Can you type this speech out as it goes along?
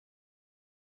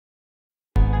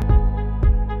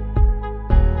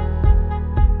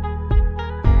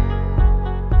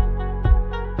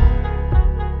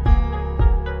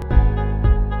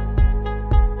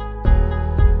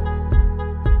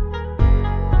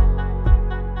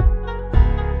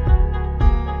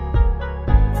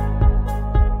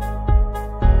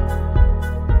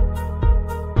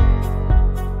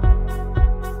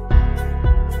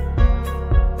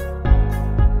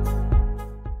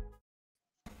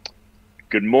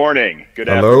Good morning, good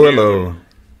Hello, afternoon, hello.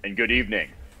 and good evening.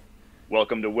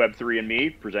 Welcome to Web3 and Me,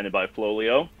 presented by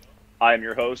FLOLiO. I am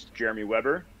your host, Jeremy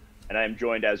Weber, and I am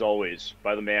joined, as always,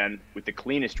 by the man with the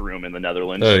cleanest room in the There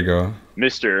Netherlands, you go.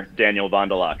 Mr. Daniel van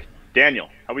der Lak. Daniel,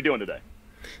 how we doing today?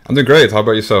 I'm doing great. How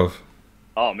about yourself?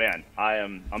 Oh man,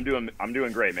 I'm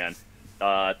doing great, man.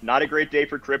 Not a great day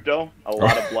for crypto. A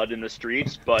lot of blood in the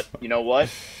streets, but you know what?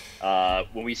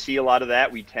 When we see a lot of that,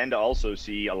 we tend to also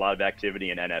see a lot of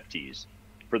activity in NFTs.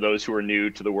 For those who are new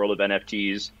to the world of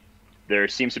NFTs, there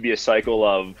seems to be a cycle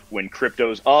of when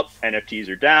crypto's up, NFTs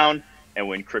are down, and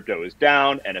when crypto is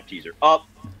down, NFTs are up.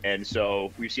 And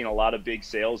so we've seen a lot of big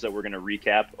sales that we're going to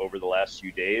recap over the last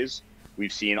few days.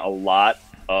 We've seen a lot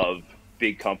of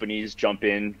big companies jump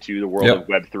into the world of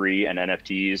Yep. Web3 and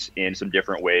NFTs in some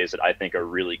different ways that I think are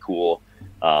really cool.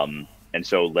 And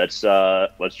so let's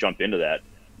jump into that.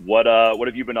 What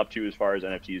have you been up to as far as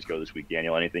NFTs go this week,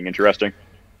 Daniel? Anything interesting?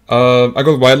 I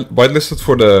got whitelisted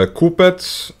for the Cool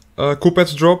Pets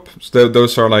drop. So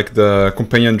those are like the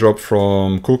companion drop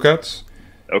from Cool Cats.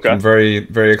 So Okay. I'm very,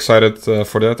 very excited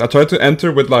for that. I tried to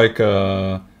enter with like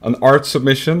an art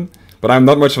submission, but I'm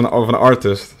not much of an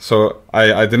artist, so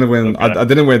I didn't win. Okay. I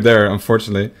didn't win there,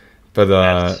 unfortunately. But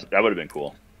That would have been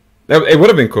cool. it would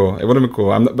have been cool. It would have been cool.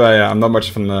 But yeah, I'm not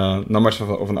much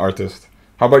of an artist.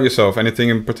 How about yourself? Anything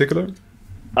in particular?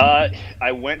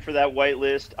 I went for that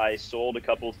whitelist. I sold a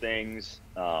couple things,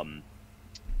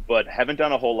 but haven't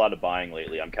done a whole lot of buying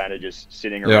lately. I'm kind of just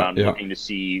sitting around Yeah. looking to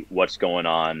see what's going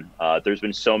on. There's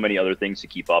been so many other things to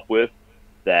keep up with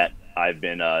that I've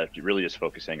been really just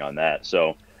focusing on that.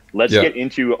 So let's Yeah. get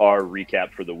into our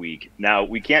recap for the week. Now,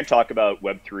 we can't talk about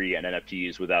Web3 and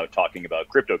NFTs without talking about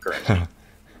cryptocurrency.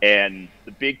 And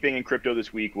the big thing in crypto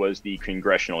this week was the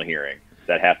congressional hearing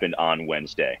that happened on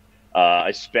Wednesday.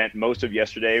 I spent most of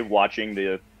yesterday watching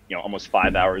the almost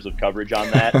 5 hours of coverage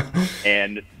on that,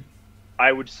 and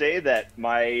I would say that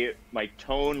my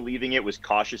tone leaving it was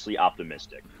cautiously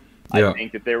optimistic. Yeah. I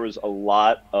think that there was a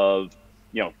lot of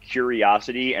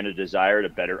curiosity and a desire to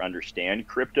better understand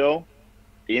crypto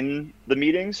in the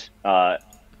meetings.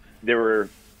 There were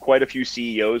quite a few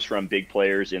CEOs from big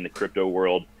players in the crypto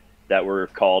world that were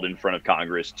called in front of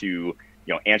Congress to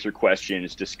answer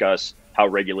questions, discuss how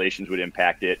regulations would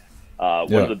impact it.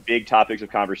 One of the big topics of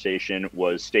conversation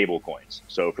was stablecoins.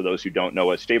 So for those who don't know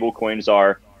what stablecoins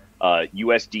are,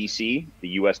 USDC, the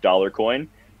US dollar coin,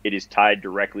 it is tied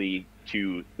directly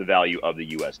to the value of the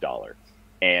US dollar.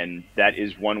 And that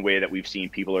is one way that we've seen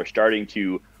people are starting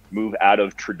to move out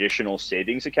of traditional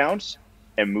savings accounts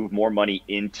and move more money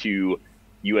into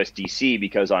USDC,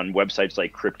 because on websites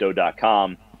like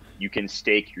crypto.com, you can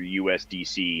stake your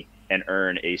USDC and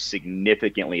earn a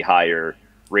significantly higher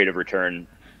rate of return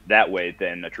that way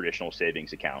than a traditional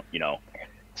savings account.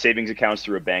 Savings accounts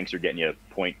through a banks are getting you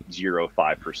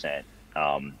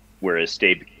 0.05%, whereas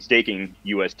staking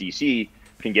USDC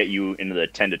can get you into the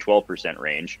 10 to 12%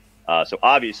 range. So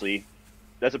obviously,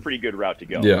 that's a pretty good route to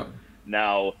go. Yeah.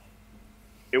 Now,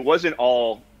 it wasn't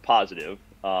all positive.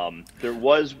 There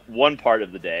was one part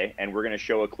of the day, and we're going to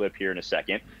show a clip here in a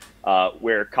second,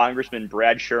 where Congressman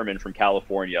Brad Sherman from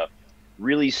California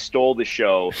really stole the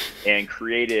show and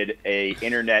created a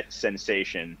internet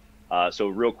sensation. So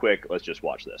real quick, let's just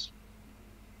watch this.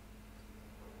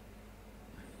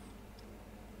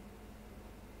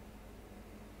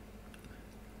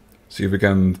 See if we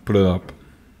can put it up.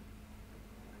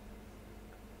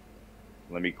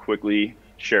 Let me quickly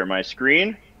share my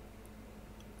screen.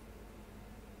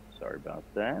 Sorry about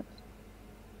that.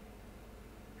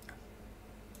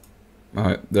 All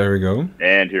right, there we go.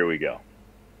 And here we go.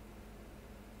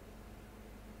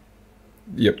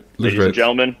 Yep, looks Ladies great. and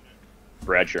gentlemen,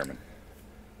 Brad Sherman.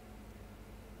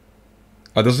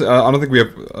 I don't think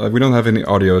we don't have any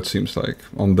audio. It seems like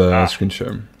on the screen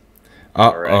share.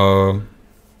 All right.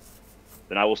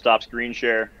 Then I will stop screen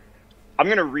share. I'm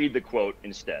going to read the quote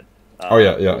instead.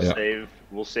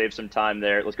 We'll save some time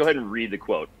there. Let's go ahead and read the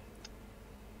quote.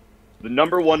 The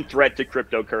number one threat to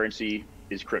cryptocurrency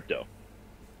is crypto.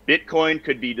 Bitcoin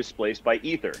could be displaced by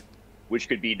Ether, which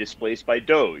could be displaced by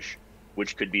Doge,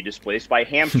 which could be displaced by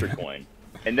Hamster Coin.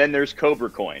 And then there's Cobra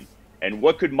Coin. And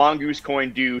what could Mongoose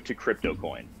Coin do to Crypto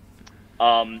Coin?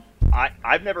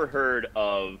 I've never heard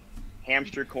of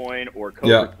Hamster Coin or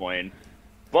Cobra Coin,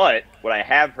 but what I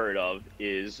have heard of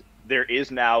is there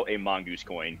is now a Mongoose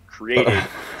Coin created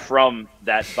from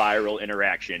that viral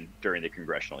interaction during the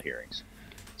congressional hearings.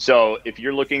 So if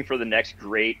you're looking for the next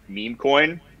great meme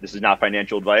coin, this is not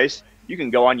financial advice, you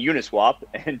can go on Uniswap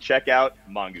and check out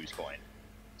Mongoose Coin.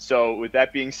 So with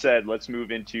that being said, let's move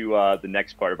into the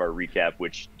next part of our recap,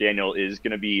 which, Daniel, is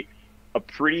going to be a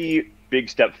pretty big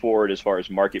step forward as far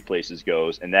as marketplaces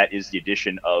goes, and that is the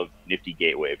addition of Nifty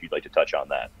Gateway, if you'd like to touch on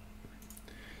that.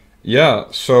 Yeah,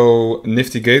 so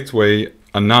Nifty Gateway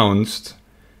announced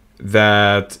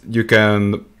that you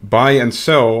can buy and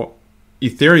sell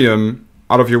Ethereum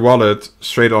out of your wallet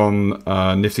straight on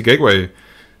Nifty Gateway.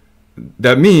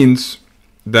 That means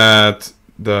that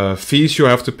the fees you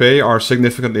have to pay are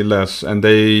significantly less, and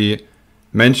they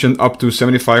mentioned up to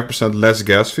 75% less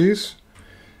gas fees,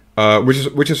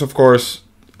 which is of course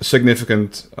a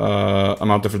significant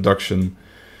amount of reduction.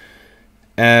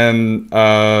 And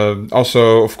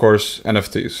also, of course,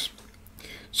 NFTs.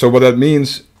 So what that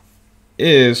means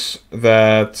is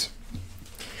that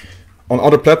on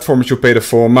other platforms you pay the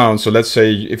full amount. So let's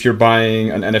say if you're buying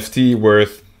an NFT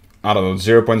worth, I don't know,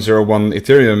 0.01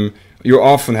 Ethereum, you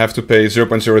often have to pay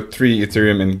 0.03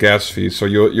 Ethereum in gas fees. So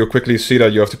you'll quickly see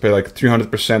that you have to pay like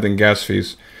 300% in gas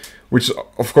fees, which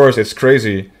of course it's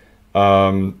crazy.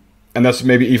 And that's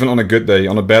maybe even on a good day.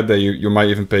 On a bad day, you might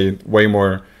even pay way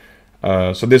more.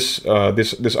 So this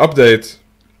update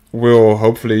will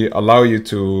hopefully allow you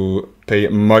to pay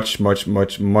much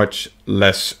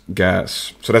less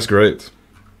gas. So that's great.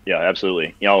 Yeah,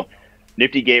 absolutely. You know,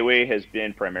 Nifty Gateway has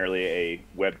been primarily a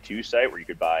Web2 site where you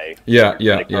could buy a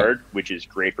credit card, which is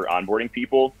great for onboarding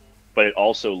people, but it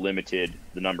also limited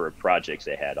the number of projects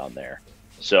they had on there.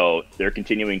 So they're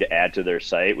continuing to add to their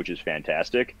site, which is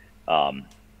fantastic.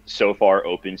 So far,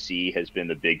 OpenSea has been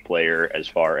the big player as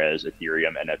far as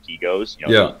Ethereum NFT goes. You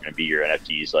know, those are going to be your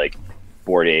NFTs like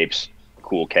Bored Apes,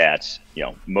 Cool Cats, you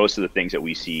know, most of the things that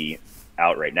we see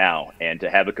out right now. And to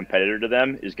have a competitor to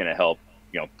them is going to help,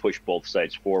 you know, push both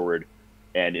sites forward.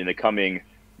 And in the coming,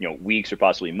 you know, weeks or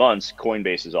possibly months,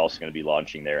 Coinbase is also going to be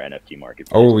launching their NFT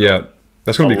marketplace. Oh yeah,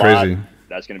 that's going to be crazy.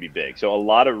 That's going to be big. So a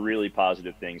lot of really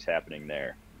positive things happening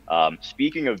there.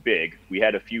 Speaking of big, we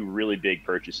had a few really big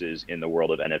purchases in the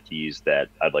world of NFTs that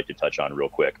I'd like to touch on real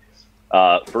quick.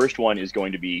 First one is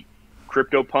going to be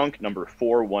CryptoPunk number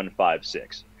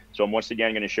 4156. So I'm once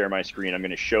again going to share my screen. I'm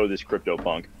going to show this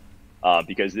CryptoPunk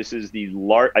because this is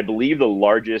I believe the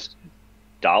largest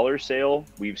dollar sale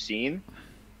we've seen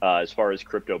as far as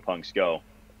CryptoPunks go.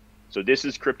 So this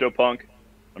is CryptoPunk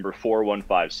number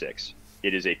 4156.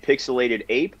 It is a pixelated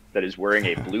ape that is wearing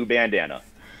a blue bandana,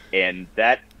 and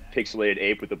that pixelated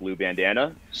ape with the blue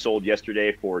bandana sold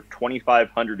yesterday for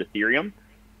 2,500 Ethereum,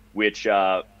 which, you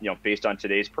know, based on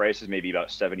today's price is maybe about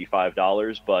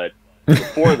 $75. But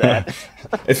before that,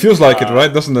 it feels like it,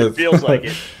 right? Doesn't it? It feels like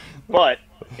it. But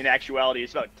in actuality,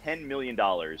 it's about $10 million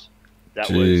that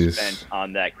was spent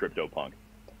on that CryptoPunk.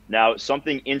 Now,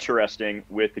 something interesting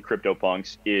with the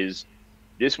CryptoPunks is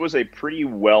this was a pretty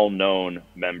well-known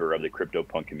member of the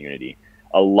CryptoPunk community.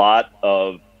 A lot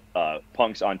of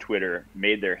punks on Twitter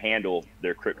made their handle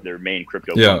their main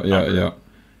CryptoPunk number. Yeah.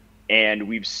 And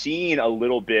we've seen a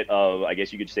little bit of, I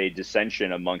guess you could say,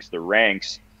 dissension amongst the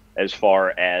ranks as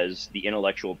far as the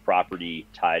intellectual property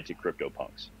tied to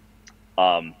CryptoPunks.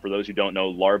 For those who don't know,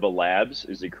 Larva Labs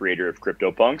is the creator of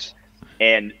CryptoPunks.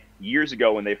 And years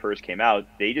ago when they first came out,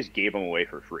 they just gave them away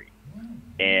for free.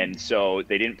 And so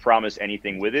they didn't promise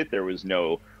anything with it. There was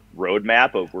no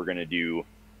roadmap of we're going to do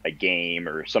a game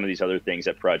or some of these other things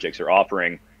that projects are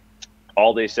offering.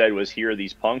 All they said was, here are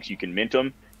these punks. You can mint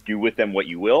them. Do with them what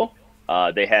you will.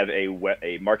 They have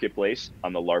a marketplace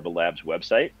on the Larva Labs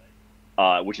website,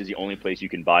 which is the only place you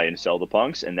can buy and sell the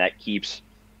punks. And that keeps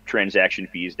transaction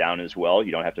fees down as well.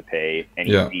 You don't have to pay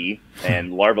any fee.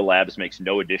 And Larva Labs makes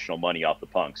no additional money off the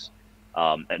punks.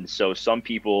 And so some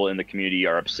people in the community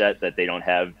are upset that they don't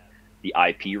have the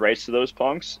IP rights to those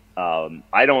punks.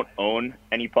 I don't own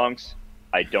any punks.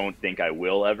 I don't think I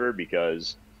will ever,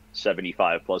 because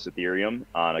 75 plus Ethereum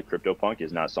on a CryptoPunk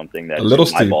is not something that's in my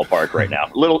ballpark right now.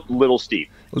 Little steep.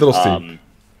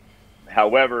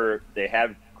 However, they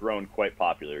have grown quite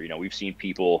popular. You know, we've seen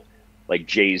people like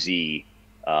Jay-Z,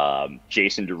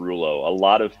 Jason Derulo, a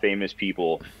lot of famous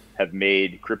people have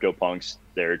made CryptoPunks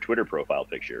their Twitter profile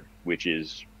picture, which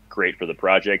is great for the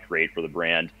project, great for the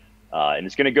brand. And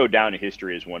it's going to go down in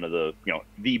history as one of the, you know,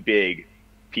 the big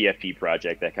PFP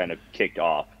project that kind of kicked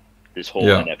off this whole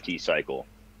NFT cycle.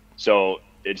 So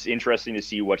it's interesting to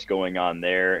see what's going on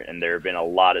there. And there have been a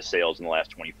lot of sales in the last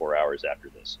 24 hours after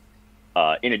this.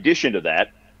 In addition to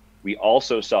that, we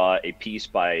also saw a piece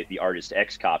by the artist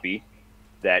Xcopy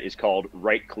that is called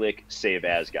Right Click Save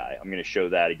As Guy. I'm going to show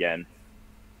that again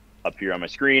up here on my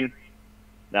screen.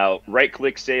 Now, Right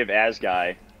Click Save As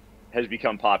Guy has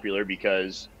become popular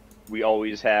because we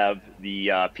always have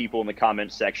the people in the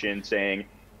comments section saying,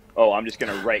 oh, I'm just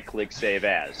going to right click save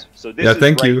as. So this is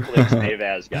Right Click Save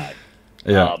As Guy.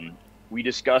 We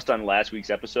discussed on last week's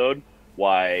episode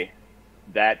why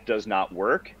that does not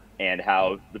work. and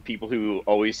how the people who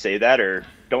always say that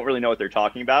don't really know what they're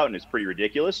talking about, and it's pretty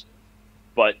ridiculous.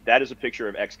 But that is a picture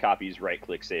of Xcopy's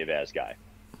right-click save as guy.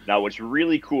 Now, what's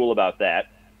really cool about that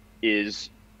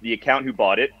is the account who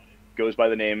bought it goes by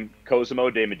the name Cosimo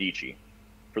de Medici.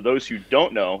 For those who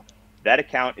don't know, that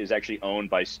account is actually owned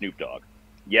by Snoop Dogg.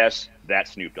 Yes,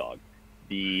 that's Snoop Dogg.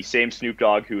 The same Snoop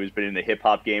Dogg who has been in the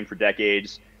hip-hop game for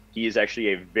decades. He is actually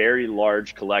a very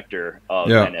large collector of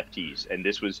NFTs, and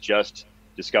this was just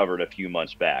discovered a few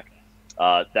months back.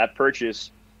 That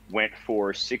purchase went for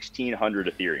 1,600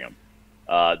 Ethereum.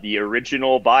 The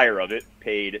original buyer of it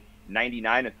paid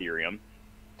 99 Ethereum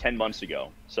 10 months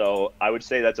ago. So I would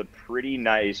say that's a pretty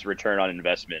nice return on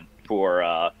investment for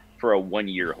a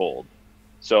 1-year hold.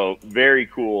 So very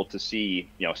cool to see,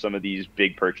 some of these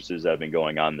big purchases that have been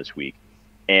going on this week.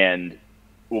 And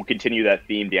we'll continue that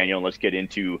theme, Daniel, and let's get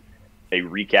into a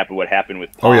recap of what happened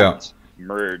with Pod's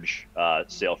merge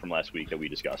sale from last week that we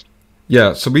discussed.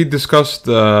 Yeah, so we discussed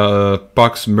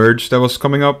Puck's merge that was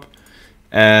coming up,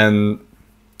 and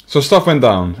so stuff went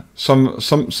down. Some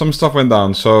stuff went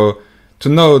down. So to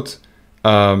note,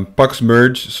 Puck's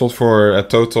merge sold for a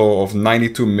total of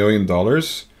 $92 million.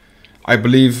 I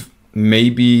believe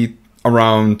maybe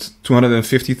around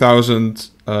 250,000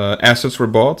 assets were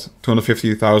bought,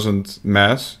 250,000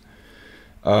 mass,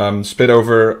 split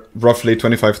over roughly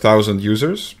 25,000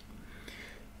 users.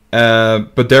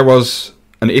 But there was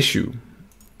an issue.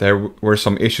 There were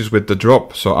some issues with the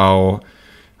drop. So I'll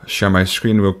share my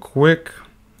screen real quick,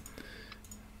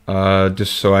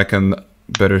 just so I can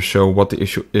better show what the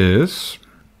issue is.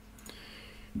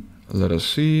 Let us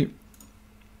see.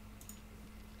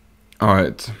 All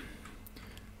right.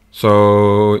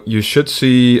 So you should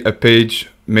see a page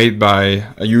made by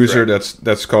a user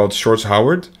that's called Shorts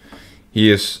Howard. He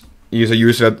is a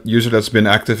user that's been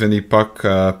active in the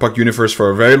Puck universe for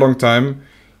a very long time.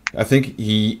 I think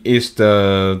he is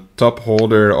the top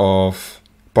holder of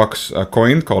Puck's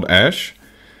coin called Ash.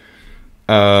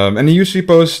 And he usually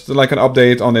posts like an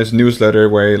update on his newsletter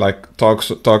where he like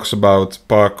talks about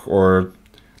Puck or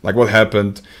like what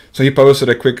happened. So he posted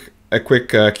a quick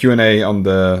Q&A on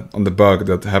the bug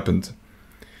that happened.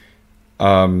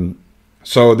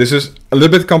 So this is a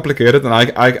little bit complicated, and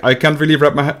I can't really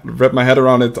wrap my head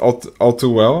around it all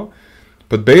too well.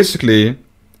 But basically,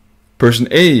 person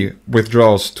A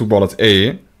withdraws to wallet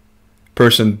A,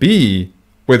 person B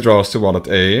withdraws to wallet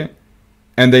A,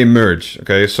 and they merge.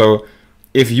 Okay, so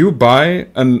if you buy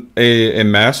a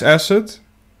mass asset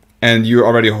and you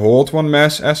already hold one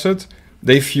mass asset,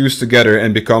 they fuse together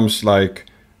and becomes like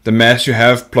the mass you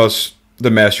have plus the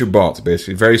mass you bought,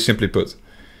 basically, very simply put.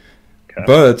 Okay.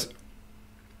 But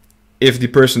if the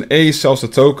person A sells the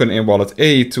token in wallet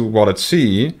A to wallet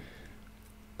C,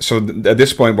 so at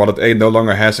this point wallet A no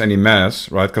longer has any mass,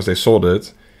 right, because they sold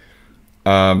it.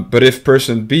 But if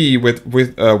person B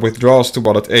withdraws to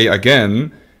wallet A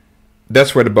again,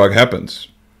 that's where the bug happens.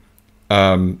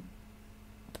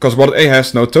 Because wallet A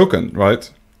has no token,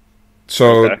 right?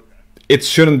 So it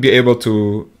shouldn't be able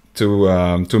to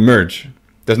merge.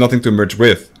 There's nothing to merge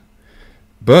with.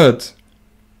 But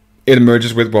it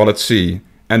merges with wallet C,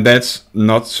 and that's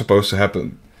not supposed to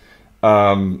happen.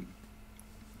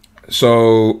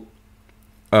 So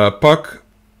Puck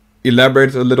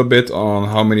elaborated a little bit on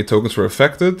how many tokens were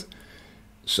affected,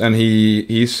 and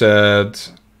he said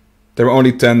there were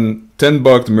only 10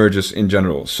 bugged merges in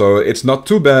general. So it's not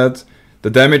too bad. The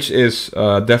damage is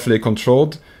definitely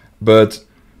controlled, but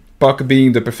Puck,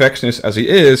 being the perfectionist as he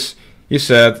is, he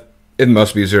said it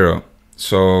must be 0.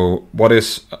 So what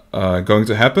is going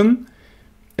to happen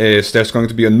is there's going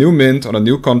to be a new mint on a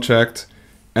new contract,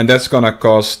 and that's gonna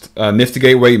cost Nifty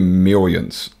Gateway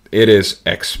millions. It is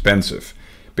expensive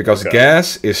because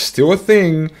gas is still a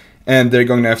thing, and they're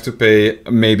going to have to pay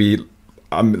maybe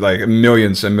like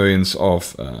millions and millions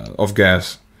of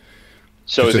gas.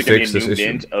 So is it going to be a new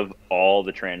mint of all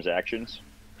the transactions?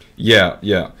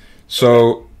 Yeah.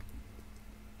 So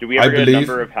do we ever get a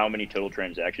number of how many total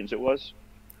transactions it was?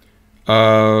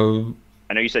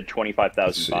 I know you said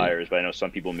 25,000 buyers, but I know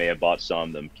some people may have bought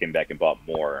some, then came back and bought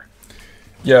more.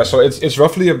 Yeah, so it's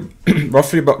roughly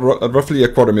roughly a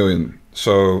 250,000.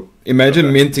 So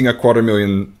imagine minting a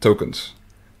 250,000 tokens.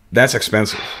 That's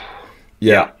expensive.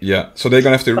 Yeah. So they're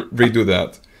gonna have to redo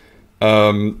that.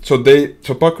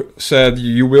 So Puck said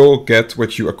you will get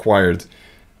what you acquired.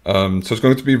 So it's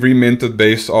going to be reminted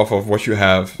based off of what you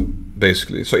have,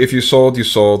 basically. So if you sold, you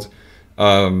sold.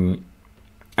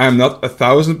 I'm not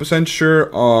 1,000% sure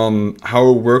on how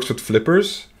it works with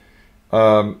flippers.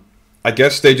 I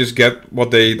guess they just get what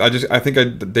they. They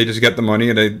just get the money,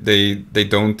 and they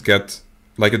don't get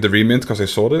like the remint because they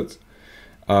sold it.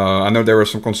 I know there were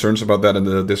some concerns about that in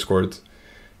the Discord.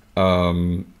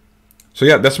 So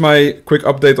yeah, that's my quick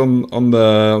update on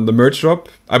the merge drop.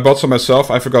 I bought some myself.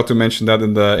 I forgot to mention that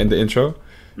in the intro.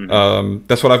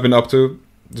 That's what I've been up to.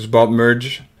 Just bought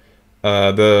merge.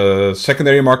 The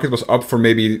secondary market was up for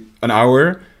maybe an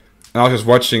hour, and I was just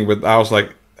watching. I was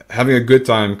like having a good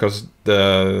time because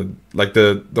the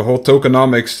whole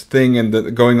tokenomics thing and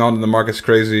the going on in the market's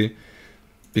crazy.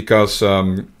 Because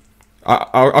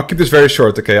I'll keep this very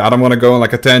short. Okay, I don't want to go on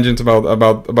like a tangent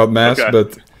about mass, Okay.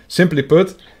 but simply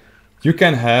put, you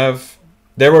can have.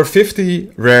 There were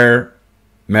 50 rare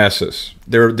masses.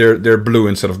 They're blue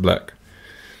instead of black.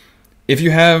 If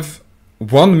you have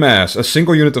one mass, a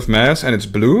single unit of mass, and it's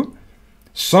blue,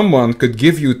 someone could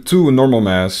give you 2 normal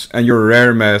mass, and your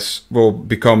rare mass will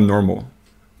become normal,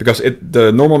 because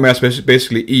the normal mass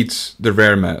basically eats the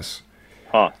rare mass.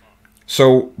 Huh.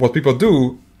 So what people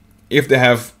do, if they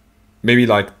have maybe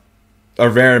like a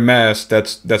rare mass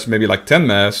that's maybe like 10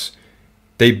 mass,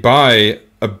 they buy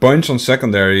a bunch on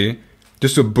secondary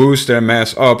just to boost their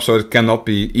mass up so it cannot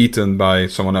be eaten by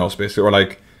someone else, basically. Or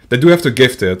like, they do have to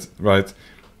gift it, right?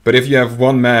 But if you have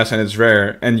one mass and it's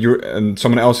rare, and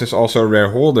someone else is also a rare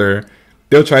holder,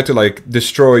 they'll try to like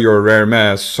destroy your rare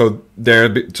mass so their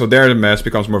mass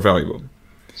becomes more valuable.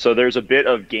 So there's a bit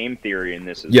of game theory in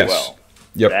this as Yes. well.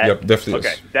 Yep, definitely.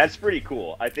 Okay, Is. that's pretty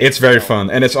cool. I think It's very fun,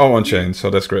 and it's all on chain, so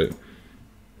that's great.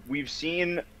 we've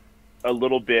seen a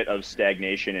little bit of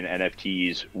stagnation in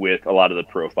NFTs with a lot of the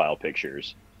profile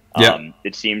pictures. Yeah.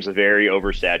 It seems very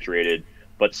oversaturated,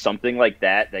 but something like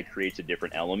that creates a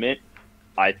different element,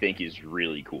 I think is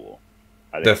really cool.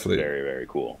 I think Definitely. It's very, very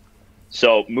cool.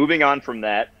 So moving on from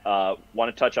that, want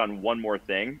to touch on one more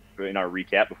thing in our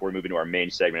recap before we move into our main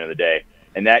segment of the day,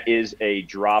 and that is a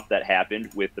drop that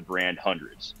happened with the brand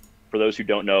Hundreds. For those who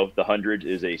don't know, the Hundreds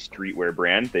is a streetwear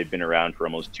brand. They've been around for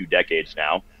almost 2 decades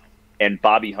now. And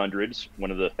Bobby Hundreds,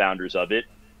 one of the founders of it,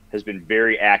 has been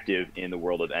very active in the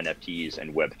world of NFTs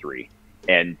and Web3.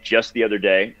 And just the other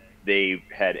day, they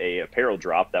had a apparel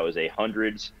drop that was a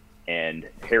Hundreds and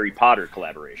Harry Potter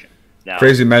collaboration. Now,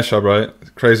 Crazy mashup, right?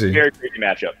 Crazy. very crazy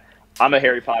matchup. I'm a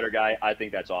Harry Potter guy. I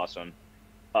think that's awesome.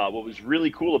 What was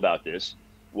really cool about this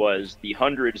was the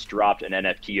Hundreds dropped an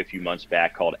NFT a few months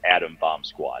back called Atom Bomb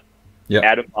Squad. Yeah.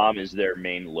 Atom Bomb is their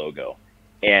main logo.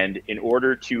 And in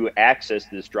order to access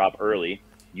this drop early,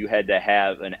 you had to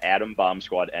have an Atom Bomb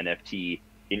Squad NFT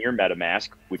in your MetaMask,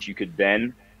 which you could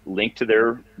then link to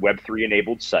their Web3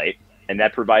 enabled site, and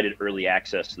that provided early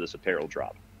access to this apparel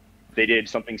drop. They did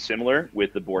something similar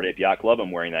with the Bored Ape Yacht Club.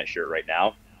 I'm wearing that shirt right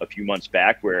now. A few months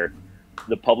back, where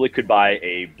the public could buy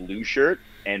a blue shirt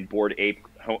and Bored Ape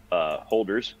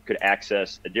holders could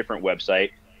access a different website,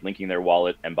 linking their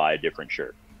wallet and buy a different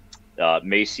shirt.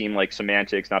 May seem like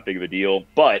semantics, not big of a deal,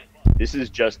 but this is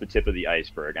just the tip of the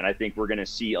iceberg. And I think we're going to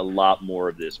see a lot more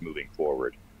of this moving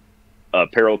forward.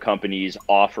 Apparel companies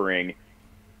offering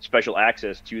special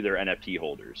access to their NFT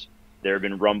holders. There have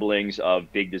been rumblings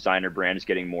of big designer brands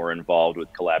getting more involved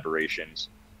with collaborations,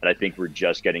 and I think we're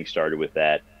just getting started with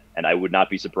that. And I would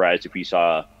not be surprised if we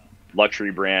saw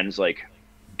luxury brands like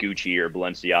Gucci or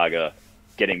Balenciaga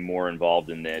getting more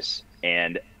involved in this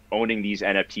and owning these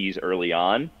NFTs early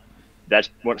on. That's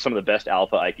some of the best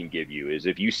alpha I can give you is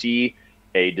if you see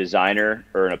a designer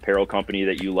or an apparel company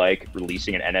that you like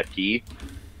releasing an NFT,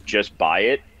 just buy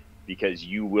it because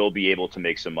you will be able to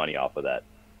make some money off of that.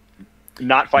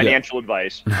 Not financial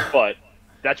advice, but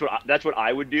that's what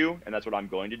I would do, and that's what I'm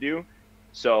going to do.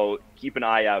 So keep an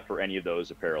eye out for any of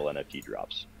those apparel NFT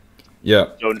drops. Yeah.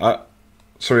 So,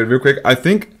 sorry, real quick. I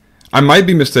think I might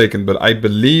be mistaken, but I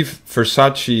believe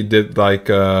Versace did like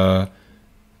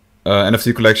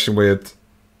NFT collection with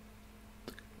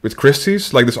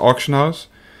Christie's, like this auction house.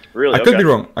 Really, I could be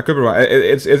wrong.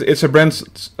 It's a brand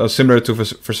similar to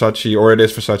Versace, or it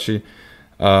is Versace.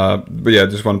 But yeah,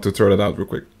 just wanted to throw that out real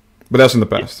quick. But that's in the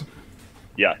past.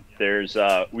 Yeah, there's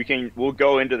we'll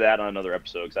go into that on another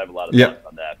episode because I have a lot of thoughts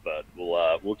on that. But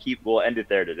we'll end it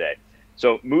there today.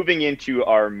 So moving into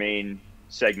our main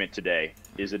segment today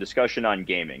is a discussion on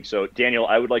gaming. So Daniel,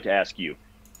 I would like to ask you: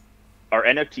 are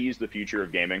NFTs the future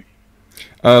of gaming?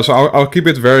 So I'll keep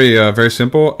it very very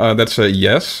simple. That's a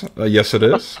yes. Yes, it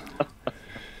is.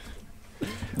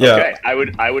 Yeah. Okay,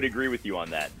 I would agree with you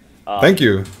on that. Thank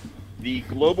you. The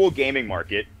global gaming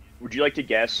market. Would you like to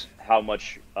guess how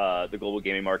much the global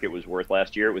gaming market was worth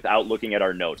last year without looking at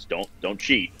our notes? Don't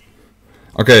cheat.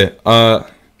 Okay.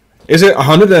 Is it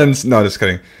 100 and no? Just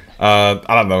kidding. I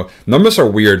don't know. Numbers are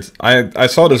weird. I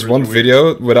saw this one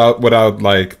video without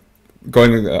like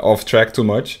going off track too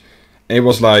much. And it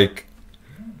was like,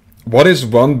 what is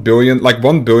 1 billion? Like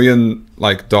 $1 billion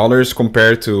like dollars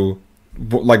compared to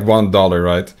like $1,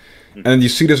 right? And you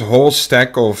see this whole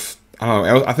stack of, I don't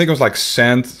know, I think it was like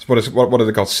sand. What are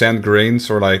they called? Sand grains,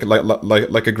 or like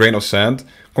a grain of sand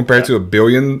compared to a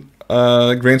billion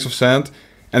grains of sand.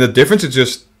 And the difference is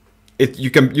just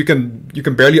you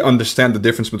can barely understand the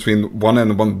difference between 1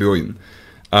 and 1 billion.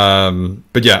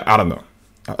 But yeah, I don't know.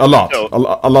 A lot, So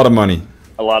a lot of money.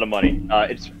 a lot of money.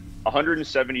 It's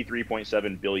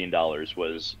 $173.7 billion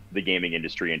was the gaming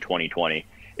industry in 2020.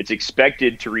 It's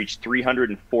expected to reach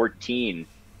 $314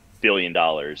 billion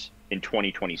in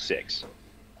 2026.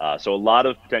 So a lot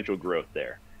of potential growth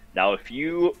there. Now, a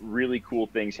few really cool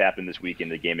things happened this week in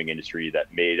the gaming industry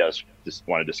that made us just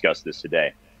want to discuss this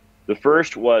today. The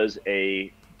first was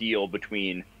a deal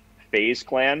between FaZe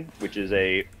Clan, which is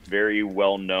a very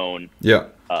well-known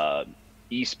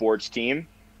esports team,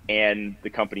 and the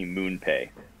company MoonPay.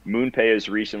 MoonPay has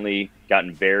recently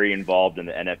gotten very involved in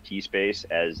the NFT space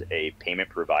as a payment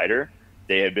provider.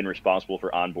 They have been responsible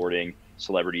for onboarding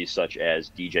celebrities such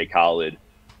as DJ Khaled,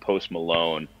 Post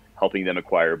Malone, helping them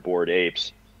acquire Bored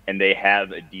Apes, and they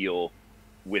have a deal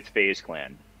with FaZe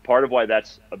Clan. Part of why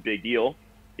that's a big deal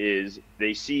is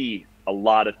they see a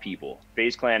lot of people.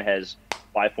 FaZe Clan has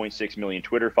 5.6 million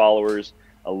Twitter followers,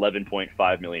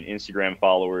 11.5 million Instagram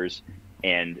followers,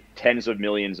 and tens of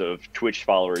millions of Twitch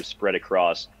followers spread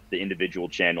across the individual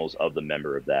channels of the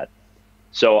member of that.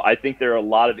 So I think there are a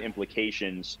lot of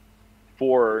implications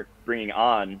for bringing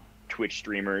on Twitch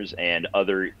streamers and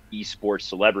other esports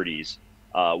celebrities.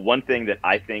 One thing that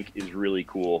I think is really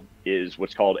cool is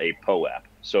what's called a POAP.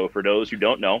 So for those who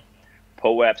don't know,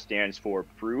 POAP stands for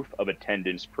Proof of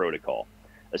Attendance Protocol.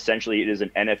 Essentially, it is an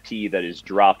NFT that is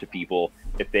dropped to people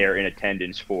if they are in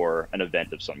attendance for an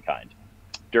event of some kind.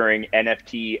 During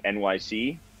NFT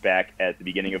NYC back at the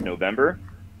beginning of November,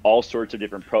 all sorts of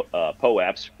different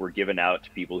POAPs were given out to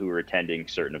people who were attending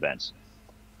certain events.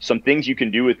 Some things you can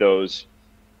do with those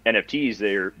NFTs,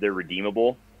 they're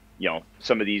redeemable. You know,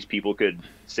 some of these people could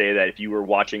say that if you were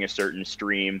watching a certain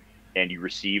stream and you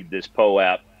received this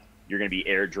POAP, you're going to be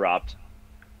airdropped,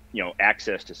 you know,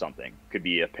 access to something. Could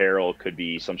be apparel, could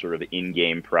be some sort of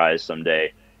in-game prize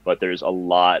someday. But there's a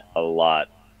lot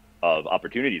of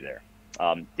opportunity there.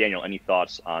 Daniel, any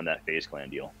thoughts on that FaZe Clan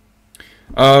deal?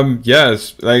 Yeah,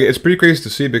 it's pretty crazy to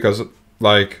see because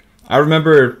like I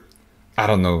remember, I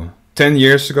don't know, 10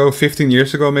 years ago, 15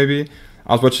 years ago maybe,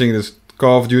 I was watching this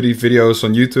Call of Duty videos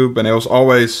on YouTube, and it was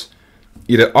always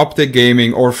either Optic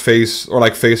Gaming or FaZe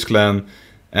Clan,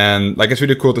 and like it's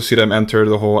really cool to see them enter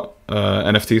the whole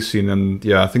NFT scene. And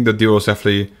yeah, I think the deal is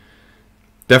definitely.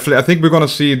 I think we're gonna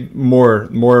see more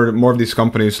of these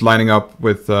companies lining up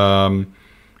with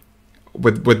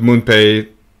MoonPay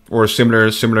or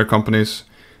similar companies,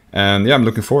 and yeah, I'm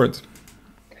looking forward.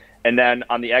 And then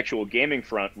on the actual gaming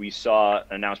front, we saw an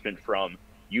announcement from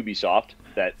Ubisoft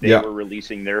that they were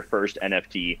releasing their first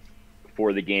NFT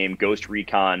for the game Ghost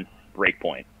Recon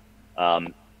Breakpoint.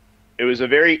 It was a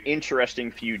very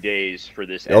interesting few days for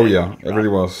this NFT. Oh yeah, it really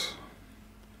was.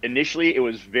 Initially, it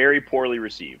was very poorly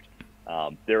received.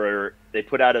 They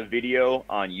put out a video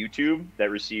on YouTube that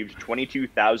received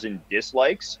 22,000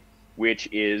 dislikes, which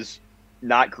is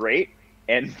not great,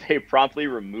 and they promptly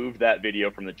removed that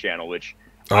video from the channel, which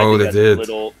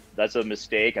that's a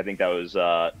mistake. I think that was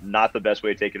not the best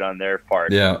way to take it on their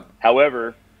part. Yeah.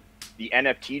 However, the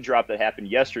NFT drop that happened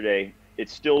yesterday, it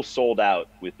still sold out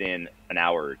within an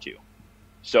hour or two.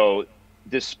 So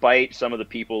despite some of the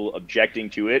people objecting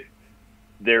to it,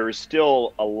 there is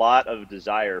still a lot of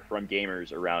desire from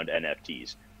gamers around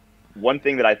NFTs. One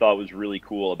thing that I thought was really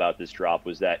cool about this drop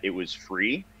was that it was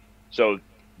free. So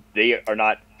they are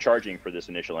not charging for this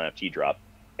initial NFT drop.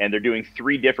 And they're doing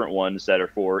 3 different ones that are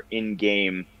for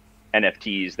in-game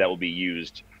NFTs that will be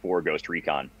used for Ghost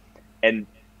Recon. And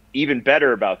even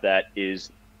better about that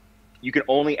is you can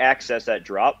only access that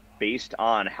drop based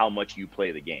on how much you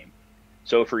play the game.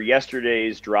 So for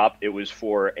yesterday's drop, it was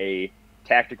for a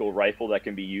tactical rifle that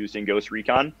can be used in Ghost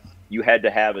Recon. You had to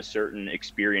have a certain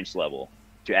experience level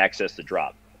to access the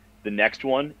drop. The next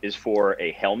one is for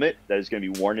a helmet that is going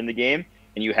to be worn in the game,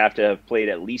 and you have to have played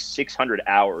at least 600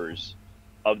 hours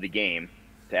of the game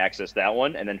to access that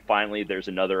one. And then finally, there's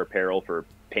another apparel for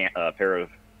a pair of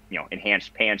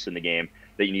enhanced pants in the game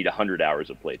that you need 100 hours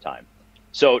of play time.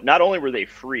 So not only were they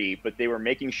free, but they were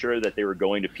making sure that they were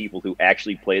going to people who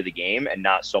actually play the game and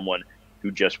not someone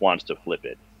who just wants to flip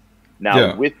it.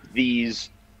 Now, with these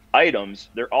items,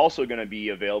 they're also going to be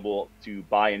available to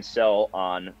buy and sell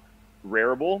on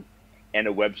Rarible and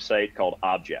a website called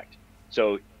Object.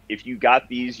 So if you got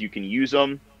these, you can use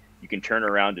them, you can turn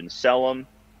around and sell them,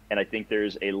 and I think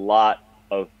there's a lot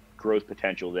of growth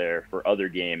potential there for other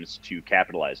games to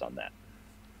capitalize on that.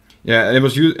 Yeah, and it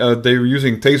was they were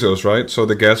using Tezos, right? So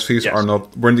the gas fees Yes.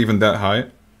 weren't even that high.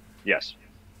 Yes.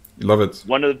 Love it.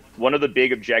 One of the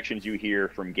big objections you hear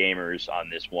from gamers on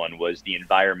this one was the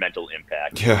environmental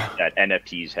impact Yeah. that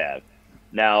NFTs have.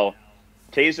 Now,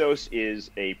 Tezos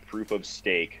is a proof of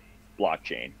stake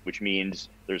blockchain, which means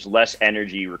there's less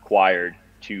energy required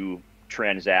to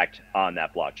transact on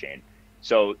that blockchain.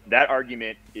 So that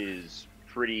argument is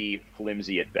pretty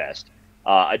flimsy at best.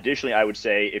 Additionally, I would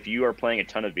say if you are playing a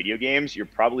ton of video games, you're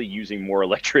probably using more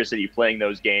electricity playing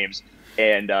those games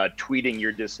and tweeting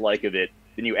your dislike of it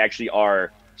than you actually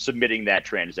are submitting that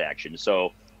transaction.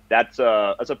 So that's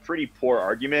a pretty poor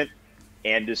argument.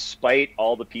 And despite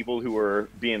all the people who were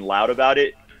being loud about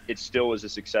it, it still was a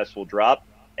successful drop.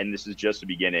 And this is just the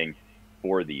beginning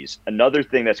for these. Another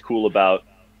thing that's cool about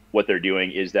what they're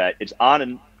doing is that it's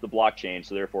on the blockchain,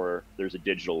 so therefore there's a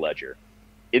digital ledger.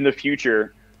 In the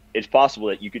future, it's possible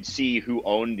that you could see who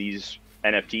owned these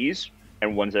NFTs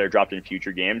and ones that are dropped in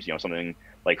future games, you know, something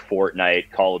like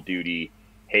Fortnite, Call of Duty,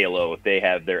 Halo, if they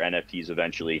have their NFTs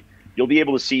eventually, you'll be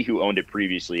able to see who owned it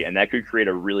previously, and that could create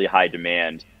a really high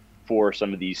demand for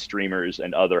some of these streamers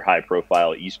and other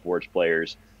high-profile esports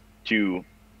players to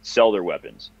sell their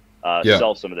weapons,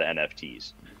 sell some of the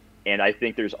NFTs. And I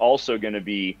think there's also going to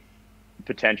be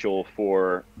potential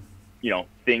for, you know,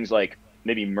 things like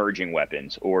maybe merging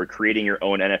weapons or creating your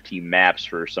own NFT maps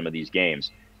for some of these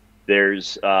games.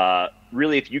 There's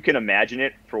really, if you can imagine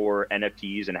it for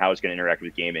NFTs and how it's going to interact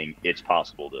with gaming, it's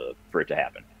possible for it to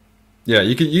happen. Yeah,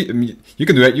 you can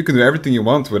do it. You can do everything you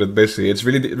want with it. Basically, it's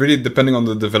really depending on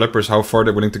the developers how far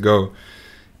they're willing to go.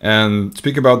 And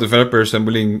speaking about developers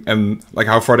and like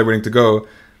how far they're willing to go,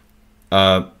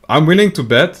 I'm willing to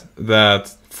bet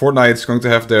that Fortnite is going to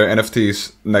have their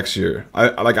NFTs next year.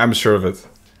 I'm sure of it.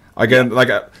 Again, like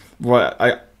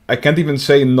I can't even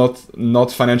say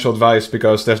not financial advice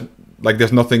because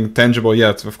there's nothing tangible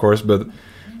yet, of course, but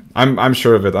I'm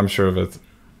sure of it. I'm sure of it.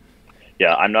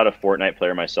 Yeah, I'm not a Fortnite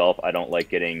player myself. I don't like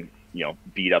getting, you know,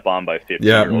 beat up on by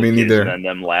 50-year-old me kids neither. and then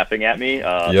them laughing at me.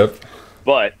 Yep.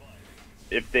 But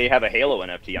if they have a Halo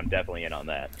NFT, I'm definitely in on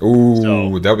that. Ooh,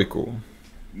 so, that'd be cool.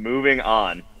 Moving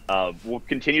on, we'll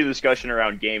continue the discussion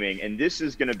around gaming, and this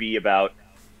is going to be about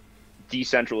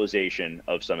decentralization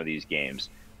of some of these games.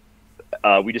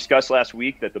 We discussed last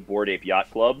week that the Bored Ape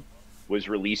Yacht Club was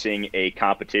releasing a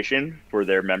competition for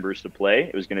their members to play.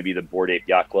 It was going to be the Bored Ape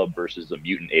Yacht Club versus the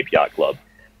Mutant Ape Yacht Club.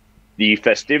 The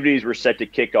festivities were set to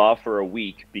kick off for a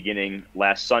week beginning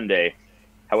last Sunday.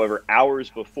 However, hours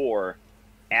before,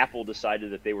 Apple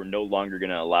decided that they were no longer going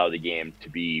to allow the game to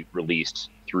be released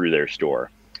through their store.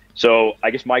 So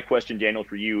I guess my question, Daniel,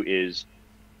 for you is,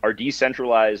 are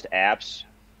decentralized apps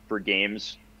for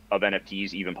games of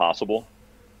NFTs even possible?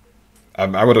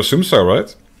 I would assume so,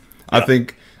 right? Yeah.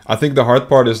 I think the hard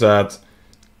part is that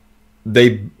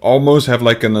they almost have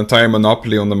like an entire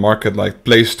monopoly on the market, like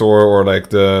Play Store or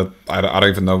like I don't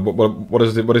even know what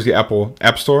is the Apple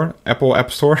App Store? Apple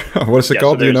App Store? What is it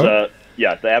called? So do you know?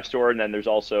 The App Store, and then there's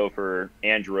also for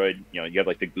Android, you know, you have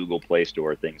like the Google Play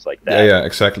Store, things like that. Yeah,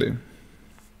 exactly.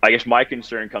 I guess my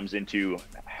concern comes into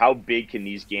how big can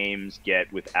these games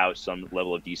get without some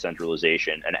level of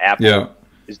decentralization? And Apple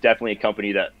is definitely a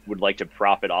company that would like to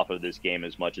profit off of this game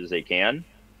as much as they can,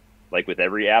 like with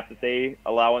every app that they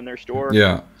allow in their store.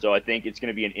 Yeah. So I think it's going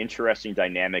to be an interesting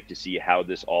dynamic to see how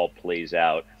this all plays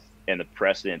out and the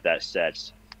precedent that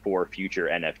sets for future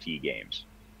NFT games.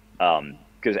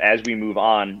 Because as we move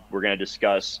on, we're going to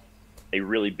discuss a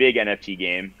really big NFT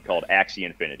game called Axie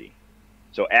Infinity.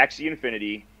 So Axie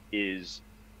Infinity is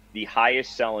the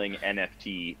highest selling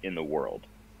NFT in the world,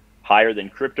 higher than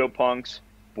CryptoPunks,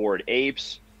 Bored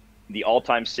Apes. The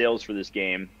all-time sales for this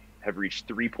game have reached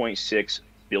 $3.6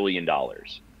 billion.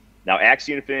 Now,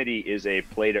 Axie Infinity is a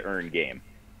play-to-earn game.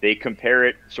 They compare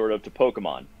it sort of to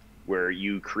Pokemon, where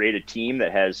you create a team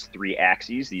that has 3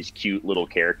 Axies, these cute little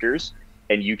characters,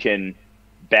 and you can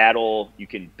battle, you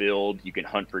can build, you can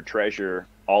hunt for treasure,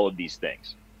 all of these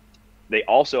things. They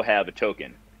also have a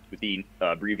token with the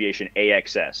abbreviation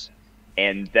AXS,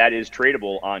 and that is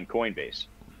tradable on Coinbase.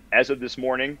 As of this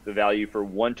morning, the value for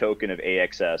 1 token of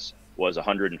AXS was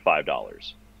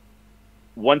 $105.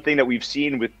 One thing that we've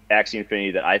seen with Axie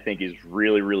Infinity that I think is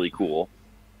really, really cool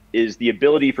is the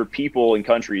ability for people in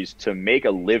countries to make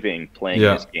a living playing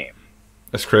this game.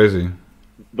 That's crazy.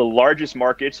 The largest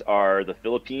markets are the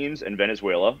Philippines and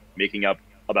Venezuela, making up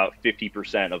about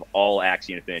 50% of all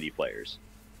Axie Infinity players.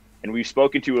 And we've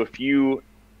spoken to a few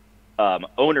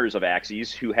owners of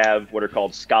Axies who have what are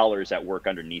called scholars that work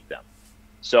underneath them.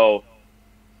 So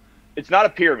it's not a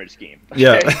pyramid scheme. Okay?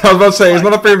 Yeah, I was about to say, it's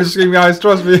not a pyramid scheme, guys,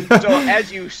 trust me. So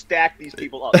as you stack these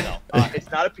people up, no,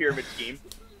 it's not a pyramid scheme.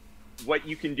 what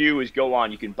you can do is go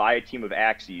on, you can buy a team of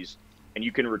Axes, and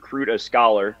you can recruit a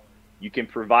scholar. You can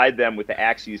provide them with the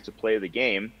Axes to play the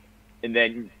game, and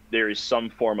then there is some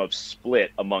form of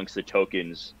split amongst the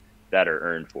tokens that are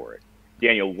earned for it.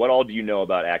 Daniel, what all do you know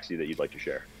about Axie that you'd like to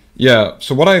share? Yeah,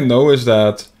 so what I know is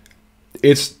that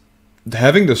it's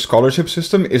having the scholarship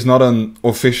system is not an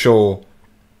official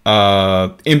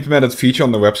implemented feature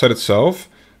on the website itself,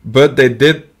 but they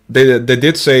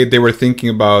did say they were thinking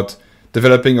about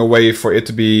developing a way for it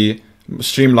to be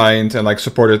streamlined and like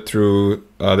supported through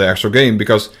the actual game,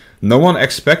 because no one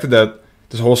expected that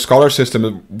this whole scholar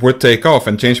system would take off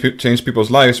and change people's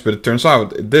lives, but it turns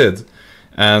out it did.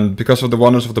 And because of the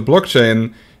wonders of the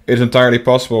blockchain, it's entirely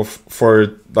possible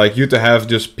for like you to have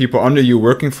just people under you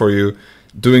working for you,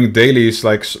 doing dailies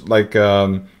like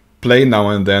play now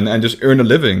and then and just earn a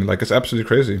living. Like, it's absolutely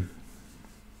crazy.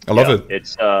 I love it.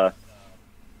 It's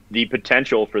the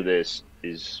potential for this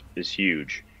is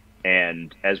huge,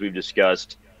 and as we've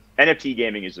discussed, NFT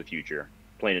gaming is the future,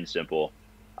 plain and simple.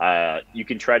 You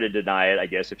can try to deny it, I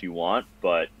guess, if you want,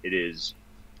 but it is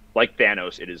like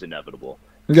Thanos. It is inevitable.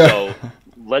 Yeah. So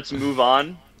let's move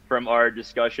on from our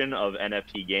discussion of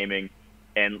NFT gaming,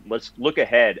 and let's look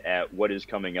ahead at what is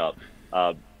coming up.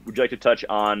 Would you like to touch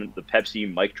on the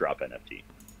Pepsi mic drop NFT?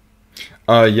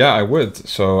 Yeah, I would.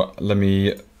 So let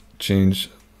me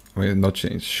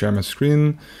share my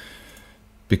screen,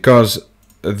 because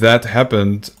that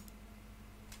happened,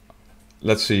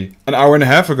 let's see, an hour and a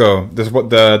half ago. This is what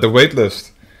the wait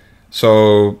list.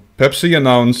 So Pepsi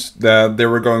announced that they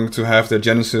were going to have the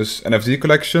Genesis NFT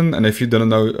collection, and if you don't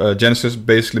know, Genesis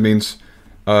basically means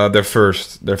their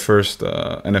first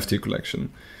NFT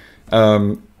collection.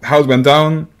 How it went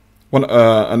down: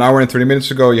 an hour and 30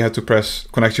 minutes ago, you had to press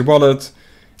connect your wallet,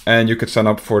 and you could sign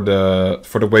up for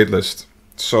the wait list.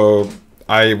 So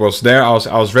I was there. I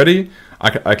was ready.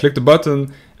 I clicked the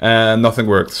button, and nothing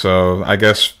worked. So I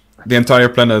guess the entire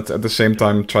planet at the same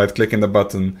time tried clicking the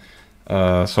button.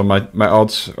 So my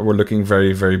odds were looking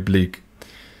very, very bleak.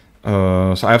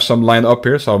 So I have some lined up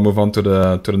here, so I'll move on to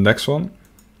the next one.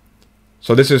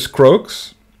 So this is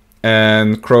Croaks,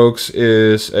 and Croaks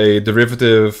is a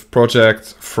derivative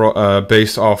project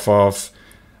based off of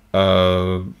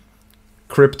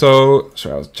crypto.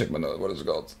 Sorry, I'll check my note. What is it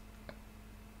called?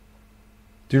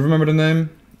 Do you remember the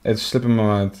name? It's slipping my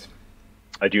mind.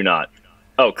 I do not.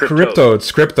 Oh,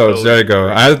 Cryptodes. There you go.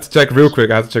 I had to check real quick.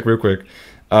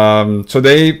 So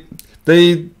they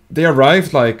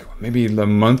arrived like maybe a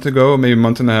month ago, maybe a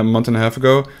month and a half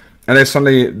ago, and they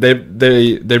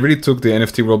really took the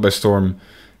NFT world by storm.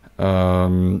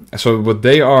 So what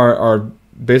they are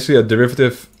basically a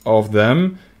derivative of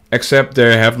them, except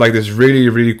they have like this really,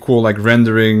 really cool like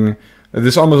rendering.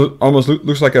 This almost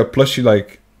looks like a plushie.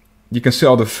 Like, you can see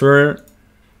all the fur.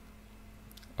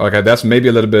 Okay, that's maybe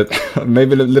a little bit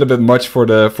much for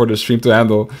the stream to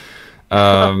handle.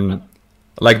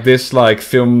 Like this, like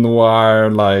film noir,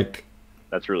 like.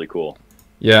 That's really cool.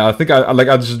 Yeah, I think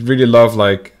I just really love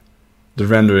like the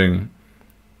rendering.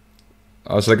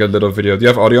 It's like a little video. Do you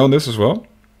have audio on this as well?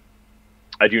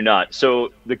 I do not.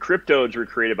 So the Cryptodes were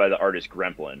created by the artist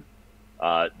Gremplin.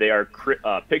 They are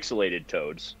pixelated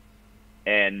toads,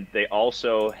 and they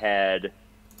also had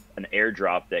an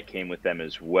airdrop that came with them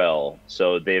as well.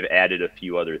 So they've added a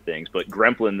few other things. But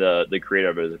Gremplin, the creator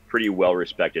of it, is a pretty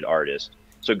well-respected artist.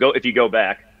 So go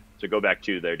back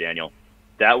to there, Daniel.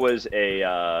 That was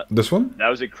a this one? That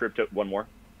was a crypto. One more.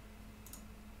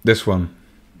 This one.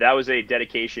 That was a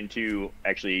dedication to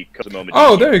actually Cosmo.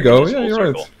 Oh, there you go. Yeah,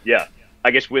 you're right. Yeah,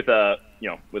 I guess with a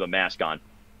mask on.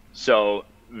 So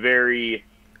very,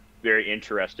 very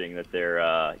interesting that they're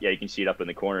you can see it up in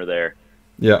the corner there.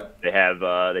 Yeah. They have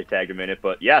they tagged him in it,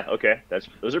 but yeah, okay,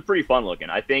 those are pretty fun looking.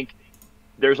 I think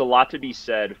there's a lot to be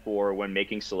said for when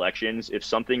making selections. If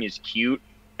something is cute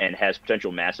and has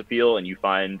potential mass appeal, and you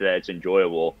find that it's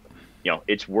enjoyable,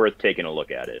 it's worth taking a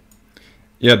look at it.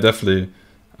 Yeah, definitely.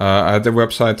 I had the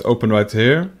website open right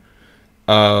here.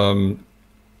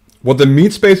 What the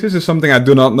meat space is something I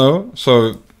do not know.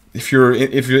 So if you're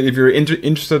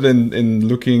interested in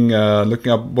looking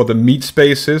up what the meat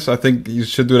space is, I think you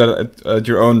should do that at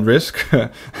your own risk.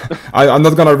 I'm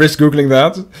not gonna risk googling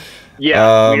that.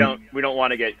 Yeah, we don't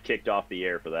want to get kicked off the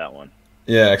air for that one.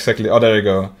 Yeah, exactly. Oh, there you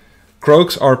go.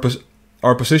 Croaks are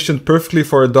positioned perfectly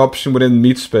for adoption within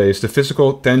meat space, the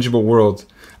physical, tangible world.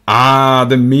 Ah,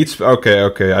 the meat.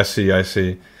 Okay, I see.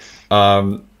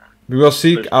 We will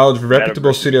seek out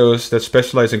reputable studios that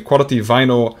specialize in quality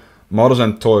vinyl models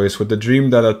and toys, with the dream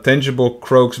that a tangible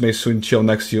Croaks may soon chill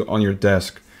next to you on your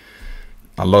desk.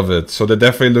 I love it. So they're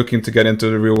definitely looking to get into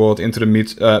the real world, into the meat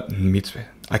space.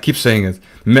 I keep saying it.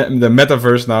 The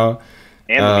metaverse now.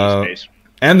 And the meat space.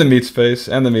 And the meat space.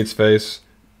 And the meat space.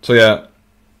 So yeah,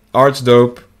 art's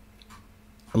dope.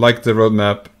 I like the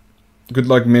roadmap. Good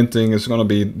luck minting. It's gonna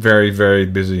be very, very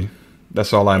busy.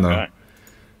 That's all I know.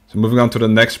 So moving on to the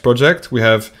next project, we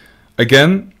have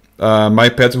again My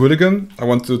Pet Hooligan. I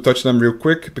want to touch them real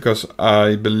quick because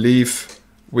I believe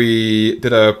we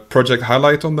did a project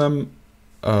highlight on them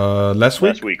last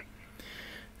week.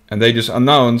 And they just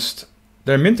announced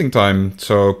their minting time.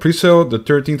 So pre-sale the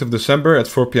 13th of December at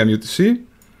 4 p.m. UTC.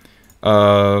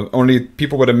 Only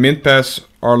people with a mint pass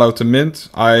are allowed to mint.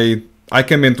 I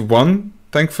can mint 1,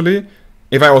 thankfully.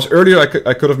 If I was earlier,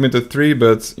 I could have minted 3,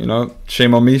 but you know,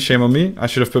 shame on me, shame on me. I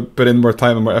should have put in more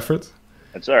time and more effort.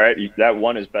 That's all right. That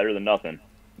 1 is better than nothing.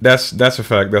 That's a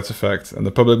fact. That's a fact. And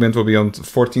the public mint will be on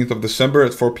 14th of December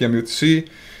at 4 p.m. UTC.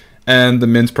 And the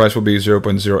mint price will be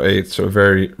 0.08, so a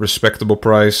very respectable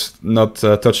price. Not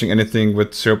touching anything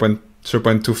with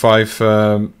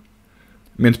 0.25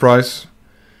 mint price.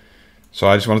 So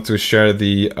I just wanted to share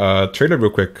the trailer real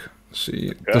quick.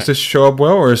 See, okay. Does this show up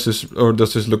well, or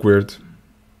does this look weird?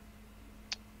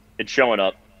 It's showing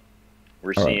up.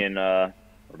 We're seeing. We're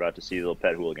about to see the little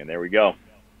pet hooligan. There we go.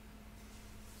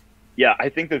 Yeah, I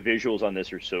think the visuals on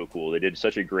this are so cool. They did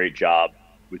such a great job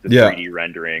with the 3D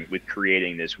rendering, with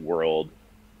creating this world.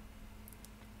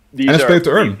 These are a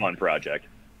pretty fun project.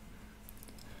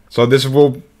 So this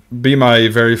will be my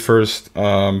very first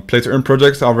play to earn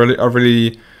project. I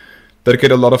really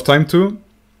dedicate a lot of time to.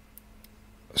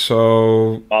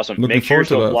 So awesome! Make sure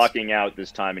you're blocking out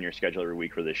this time in your schedule every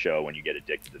week for this show when you get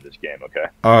addicted to this game. Okay.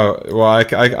 Well, I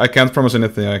can't promise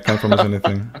anything. I can't promise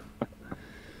anything.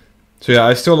 So yeah,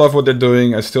 I still love what they're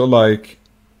doing. I still like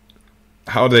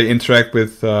how they interact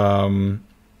with other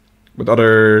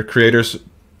creators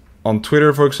on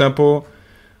Twitter, for example.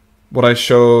 What I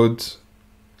showed,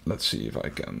 let's see if I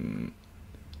can,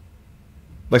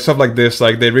 like stuff like this.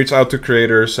 Like they reach out to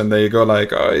creators and they go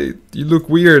like, "Oh, you look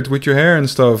weird with your hair and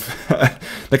stuff."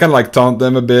 They kind of like taunt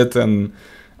them a bit and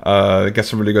get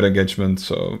some really good engagement.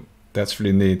 So that's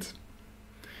really neat.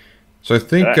 So I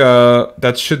think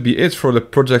that should be it for the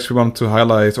projects we want to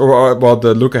highlight, or well,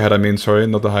 the look ahead. I mean, sorry,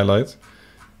 not the highlight.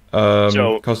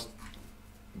 Because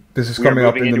this is coming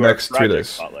up in the next 3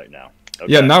 days. Now.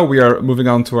 Okay. Yeah, now we are moving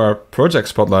on to our project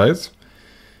spotlight.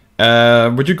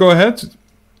 Would you go ahead?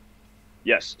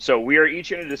 Yes. So we are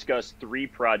each going to discuss 3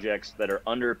 projects that are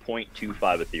under 0.25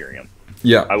 Ethereum.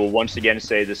 Yeah. I will once again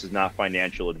say this is not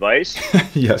financial advice.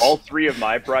 Yes. All 3 of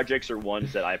my projects are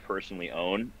ones that I personally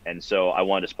own, and so I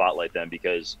wanted to spotlight them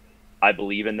because I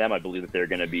believe in them. I believe that they're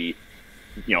going to be,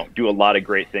 do a lot of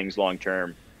great things long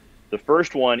term. The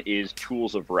first one is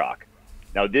Tools of Rock.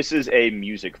 Now, this is a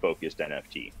music-focused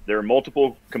NFT. There are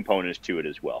multiple components to it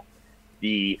as well.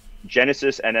 The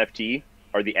Genesis NFT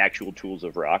are the actual Tools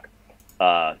of Rock.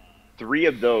 3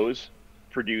 of those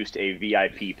produced a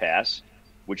VIP pass,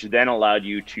 which then allowed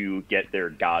you to get their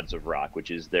Gods of Rock,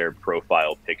 which is their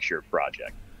profile picture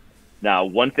project. Now,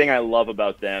 one thing I love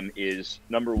about them is,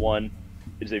 number one,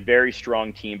 is a very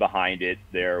strong team behind it.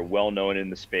 They're well-known in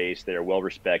the space. They're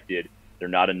well-respected. They're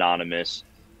not anonymous,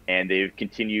 and they've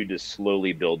continued to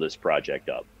slowly build this project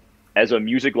up. As a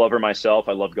music lover myself,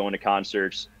 I love going to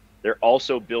concerts. They're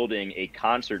also building a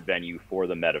concert venue for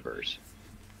the Metaverse.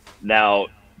 Now,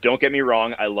 don't get me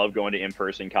wrong, I love going to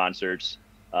in-person concerts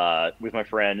with my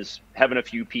friends, having a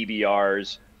few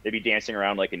PBRs, maybe dancing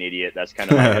around like an idiot. That's kind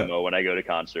of my MO when I go to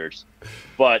concerts.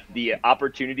 But the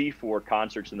opportunity for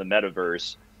concerts in the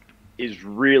Metaverse is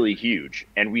really huge.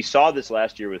 And we saw this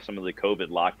last year with some of the COVID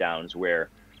lockdowns where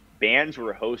bands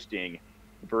were hosting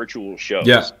virtual shows.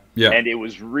 Yeah. And it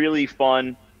was really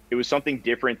fun. It was something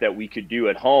different that we could do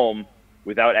at home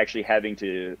without actually having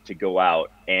to go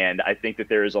out. And I think that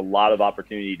there is a lot of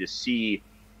opportunity to see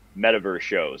Metaverse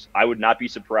shows. I would not be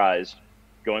surprised,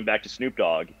 going back to Snoop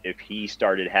Dogg, if he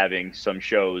started having some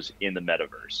shows in the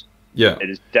Metaverse. Yeah. It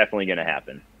is definitely going to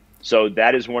happen. So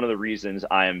that is one of the reasons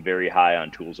I am very high on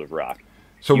Tools of Rock.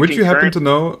 So would you happen to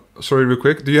know, sorry real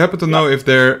quick, do you happen to know if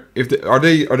are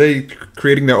they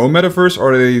creating their own Metaverse,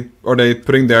 or are they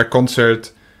putting their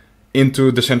concert into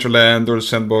the Decentraland or the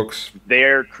Sandbox?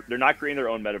 They're not creating their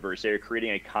own Metaverse. They're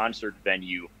creating a concert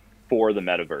venue for the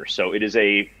Metaverse. So it is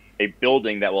a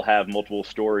building that will have multiple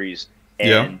stories,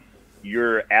 and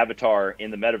your avatar in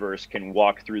the Metaverse can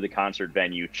walk through the concert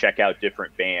venue, check out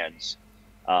different bands.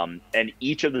 And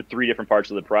each of the 3 different parts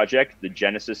of the project, the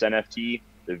Genesis NFT,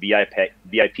 the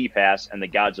VIP pass, and the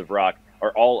Gods of Rock,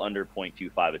 are all under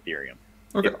 0.25 Ethereum.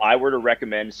 Okay. If I were to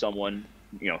recommend someone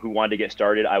who wanted to get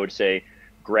started, I would say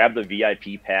grab the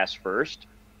VIP pass first.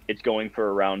 It's going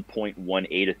for around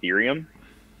 0.18 Ethereum.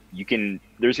 You can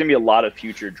there's going to be a lot of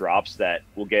future drops that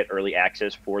will get early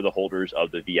access for the holders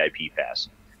of the VIP pass.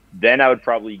 Then I would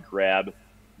probably grab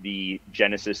the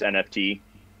Genesis NFT,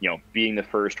 you know, being the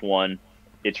first one.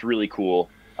 It's really cool.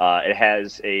 It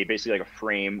has basically like a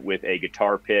frame with a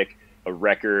guitar pick, a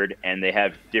record, and they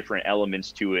have different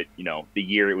elements to it, you know, the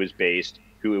year it was based,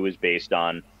 who it was based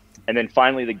on. And then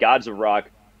finally, the Gods of Rock,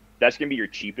 that's going to be your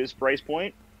cheapest price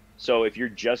point. So if you're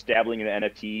just dabbling in the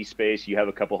NFT space, you have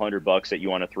a couple $100 that you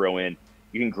want to throw in,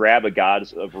 you can grab a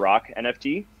Gods of Rock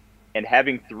NFT, and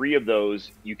having 3 of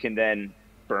those, you can then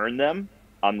burn them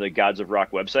on the Gods of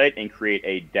Rock website and create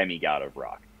a demigod of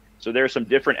rock. So there are some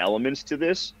different elements to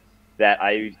this that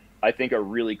I think are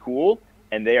really cool,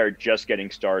 and they are just getting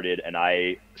started, and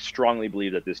I strongly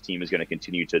believe that this team is going to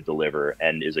continue to deliver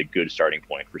and is a good starting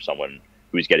point for someone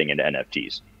who's getting into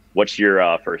NFTs. What's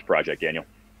your first project, Daniel?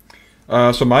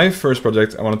 So my first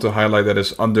project I wanted to highlight that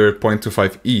is under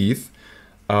 0.25 ETH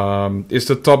is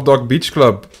the Top Dog Beach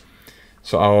Club.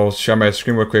 So I'll share my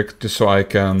screen real quick just so I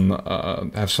can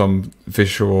have some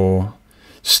visual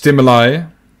stimuli.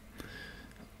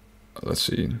 Let's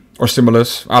see. Or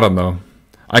stimulus. I don't know.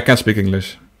 I can't speak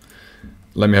English.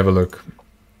 Let me have a look.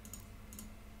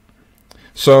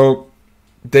 So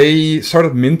they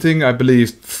started minting, I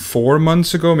believe, 4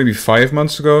 months ago, maybe 5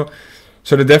 months ago.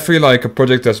 So they're definitely like a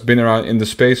project that's been around in the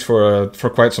space for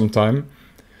quite some time.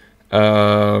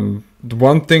 The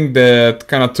one thing that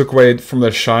kind of took away from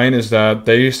their shine is that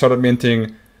they started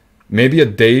minting maybe a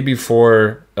day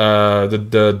before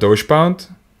the Dogepound,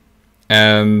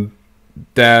 and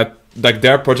that like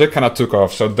their project kind of took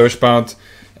off. So Dogepound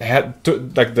had to,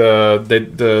 like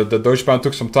the Dogepound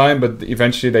took some time, but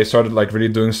eventually they started like really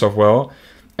doing stuff well.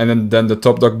 And then the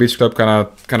Top Dog Beach Club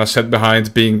kind of sat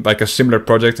behind being like a similar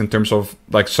project in terms of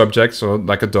like subject, so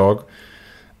like a dog.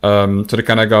 So they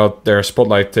kind of got their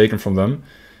spotlight taken from them.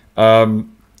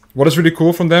 What is really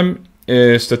cool from them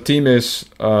is the team is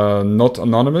not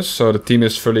anonymous, so the team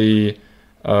is fully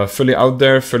out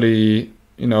there, fully,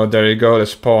 you know, there you go,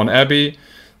 there's Paul and Abby.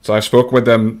 So I spoke with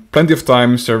them plenty of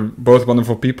times. They're both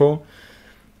wonderful people.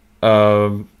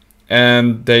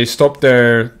 And they stopped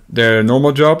their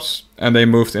normal jobs and they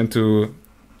moved into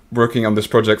working on this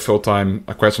project full time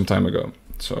quite some time ago.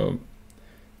 So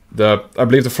I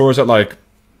believe the floor is at like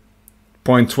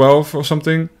 0.12 or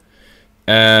something.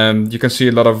 And you can see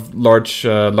a lot of large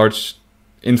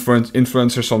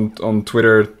influencers on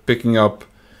Twitter picking up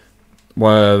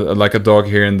like a dog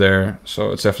here and there. So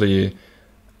it's definitely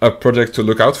a project to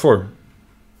look out for.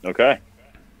 Okay.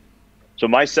 So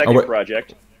my second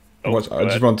project. I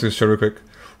just want to show real quick.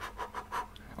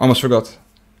 Almost forgot.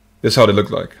 This is how they look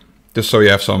like. Just so you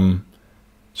have some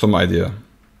idea.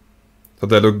 So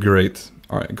they look great.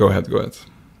 All right, go ahead. All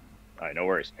right, no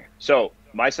worries. So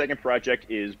my second project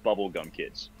is Bubblegum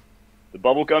Kids. The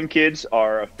Bubblegum Kids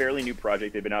are a fairly new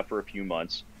project. They've been out for a few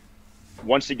months.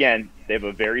 Once again, they have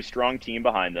a very strong team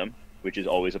behind them, which is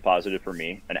always a positive for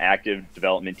me. An active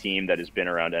development team that has been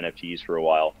around NFTs for a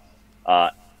while.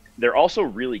 They're also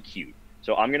really cute.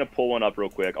 So I'm going to pull one up real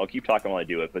quick. I'll keep talking while I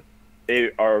do it, but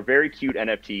they are a very cute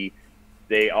NFT.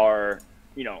 They are,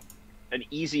 you know, an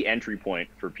easy entry point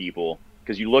for people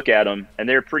because you look at them and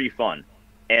they're pretty fun.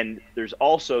 And there's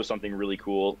also something really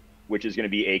cool, which is going to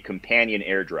be a companion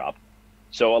airdrop.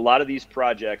 So a lot of these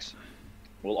projects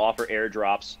will offer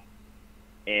airdrops,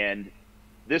 and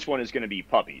this one is going to be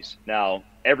puppies. Now,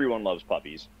 everyone loves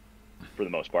puppies for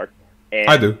the most part. And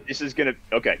I do. This is going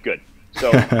to, okay, good. So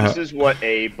this is what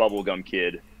a bubblegum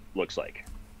kid looks like.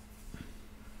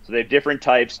 So they have different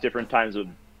types of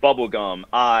bubblegum,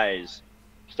 eyes,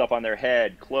 stuff on their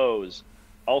head, clothes,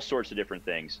 all sorts of different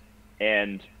things.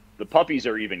 And the puppies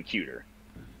are even cuter.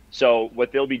 So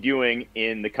what they'll be doing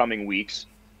in the coming weeks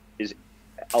is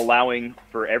allowing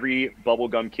for every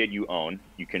bubblegum kid you own,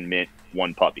 you can mint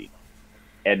one puppy.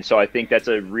 And so I think that's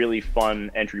a really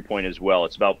fun entry point as well.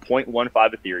 It's about 0.15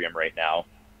 Ethereum right now.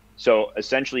 So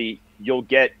essentially, you'll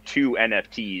get 2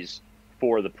 NFTs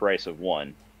for the price of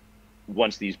 1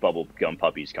 once these bubblegum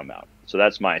puppies come out. So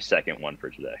that's my second one for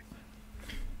today.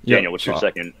 Yep. Daniel, what's your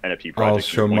second NFT project? I'll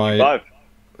show my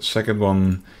second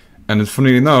one. And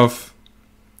funny enough,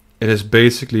 it is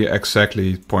basically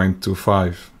exactly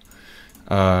 0.25.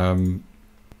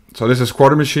 So this is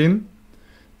Quarter Machine.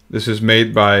 This is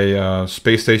made by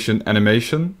Space Station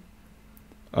Animation.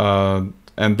 And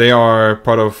they are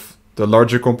part of the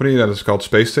larger company that is called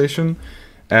Space Station.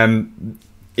 And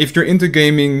if you're into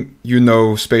gaming, you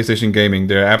know Space Station Gaming.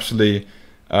 They're absolutely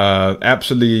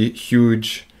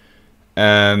huge.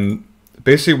 And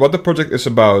basically what the project is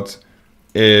about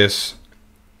is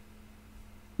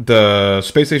the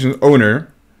Space Station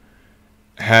owner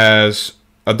has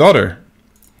a daughter.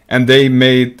 and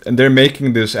they're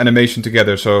making this animation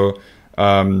together. So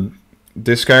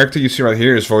this character you see right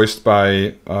here is voiced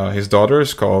by his daughter.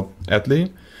 It's called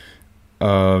Edley.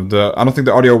 I don't think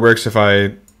the audio works if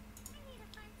I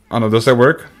don't know, does that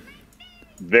work?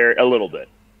 A little bit.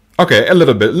 Okay, a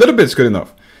little bit. A little bit is good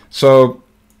enough. So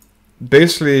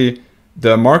basically,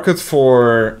 the market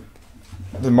for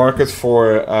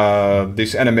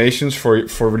these animations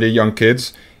for really young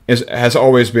kids has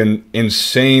always been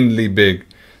insanely big.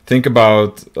 Think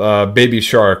about Baby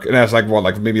Shark. It has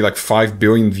maybe 5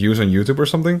 billion views on YouTube or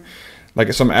something.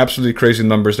 Like some absolutely crazy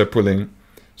numbers they're pulling.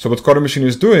 So what Coding Machine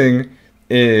is doing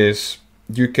is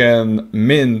you can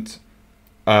mint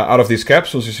out of these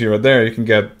capsules you see right there. You can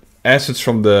get assets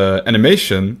from the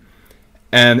animation,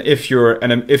 and if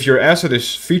your asset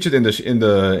is featured in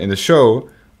the show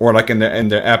or like in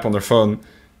their app on their phone,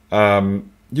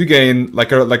 you gain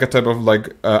like a type of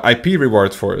IP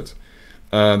reward for it.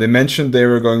 They mentioned they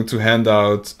were going to hand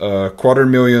out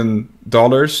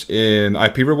 $250,000 in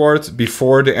IP rewards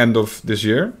before the end of this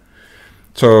year.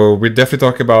 So we're definitely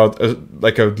talking about a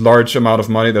large amount of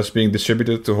money that's being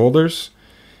distributed to holders.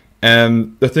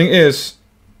 And the thing is,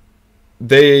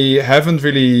 they haven't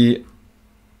really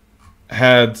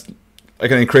had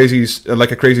a crazy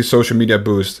social media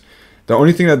boost. The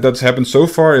only thing that's happened so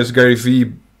far is Gary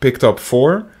Vee picked up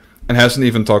 4 and hasn't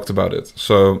even talked about it.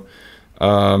 So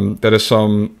that is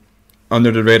some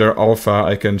under the radar alpha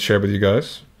I can share with you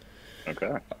guys.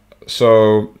 Okay.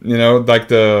 So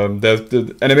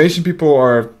the animation people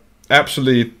are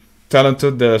absolutely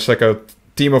talented. There's a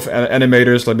team of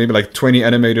animators, maybe 20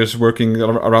 animators working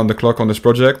around the clock on this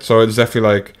project. So it's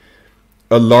definitely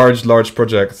a large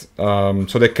project.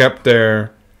 So they kept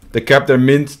their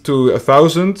mint to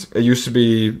 1,000. It used to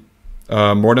be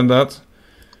more than that,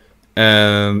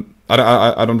 and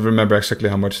I don't remember exactly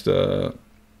how much the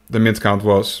mint count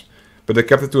was, but they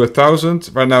kept it to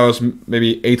 1,000. Right now it's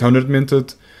maybe 800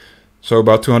 minted, so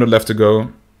about 200 left to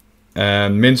go.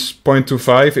 And mint's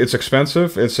 0.25. It's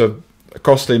expensive. It's a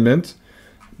costly mint,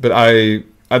 but I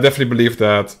definitely believe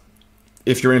that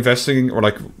if you're investing or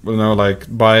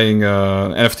buying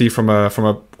an NFT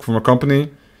from a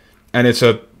company, and it's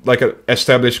an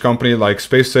established company like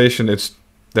Space Station, it's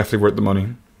definitely worth the money.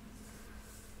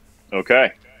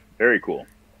 Okay, very cool.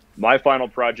 My final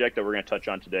project that we're going to touch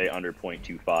on today under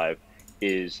 0.25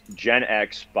 is Gen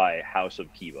X by House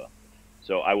of Kiba.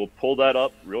 So I will pull that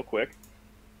up real quick.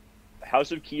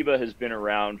 House of Kiba has been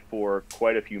around for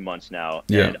quite a few months now.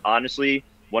 Yeah. And honestly,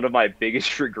 one of my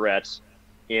biggest regrets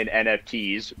in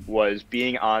NFTs was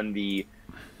being on the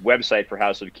website for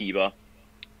House of Kiba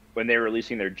when they were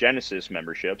releasing their Genesis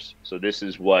memberships. So this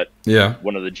is what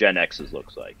one of the Gen X's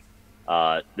looks like.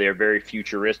 They're very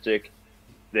futuristic.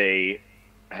 They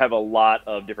have a lot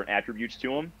of different attributes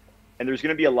to them, and there's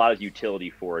going to be a lot of utility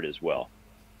for it as well.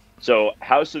 So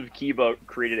House of Kiba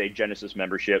created a Genesis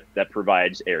membership that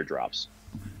provides airdrops.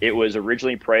 It was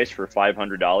originally priced for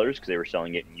 $500 because they were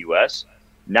selling it in US.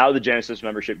 Now the Genesis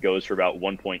membership goes for about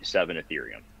 1.7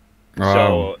 Ethereum. Wow.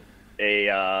 So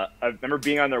I remember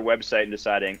being on their website and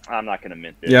deciding, I'm not going to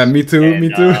mint this. Yeah, me too. And, me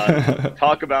too.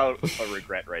 Talk about a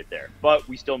regret right there. But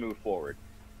we still move forward.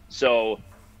 So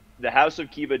the House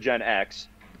of Kiba Gen X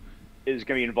is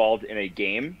going to be involved in a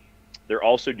game. They're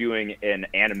also doing an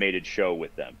animated show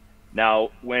with them. Now,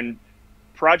 when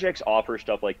projects offer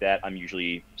stuff like that, I'm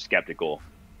usually skeptical.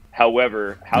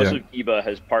 However, House of Kiba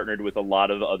has partnered with a lot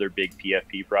of other big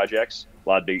PFP projects, a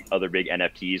lot of other big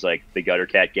NFTs like the Gutter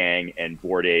Cat Gang and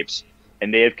Bored Apes,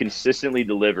 and they have consistently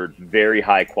delivered very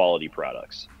high quality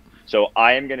products. So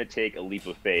I am going to take a leap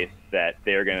of faith that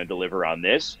they're going to deliver on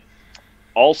this.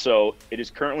 Also, it is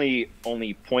currently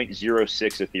only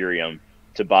 0.06 Ethereum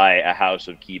to buy a House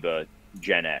of Kiba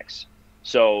Gen X.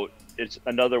 So it's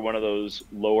another one of those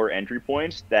lower entry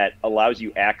points that allows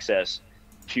you access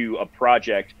to a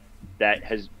project that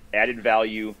has added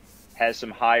value, has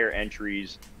some higher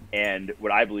entries, and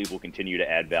what I believe will continue to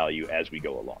add value as we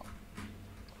go along.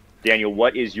 Daniel,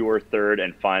 what is your third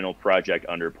and final project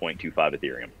under 0.25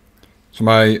 Ethereum? So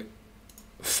my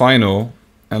final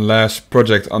and last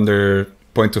project under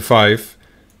 0.25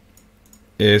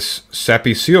 is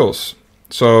Sappy Seals.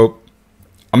 So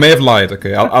I may have lied.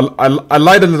 Okay, I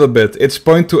lied a little bit. It's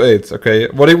 0.28. Okay,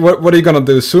 what are you gonna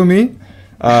do? Sue me?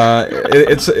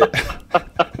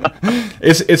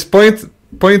 It's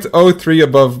 0.03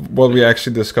 above what we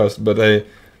actually discussed. But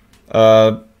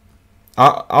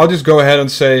I'll just go ahead and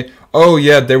say, oh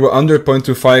yeah, they were under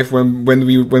 0.25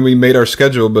 when we made our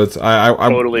schedule. But I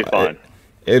totally fine.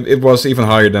 It was even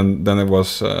higher than it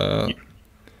was.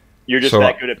 You're just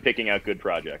that good at picking out good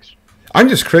projects. I'm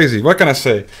just crazy. What can I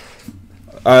say?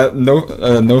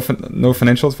 No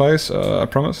financial advice, I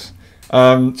promise.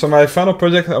 So my final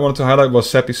project I wanted to highlight was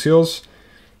Sappy Seals,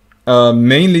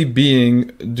 mainly being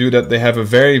due that they have a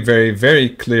very, very, very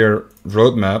clear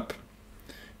roadmap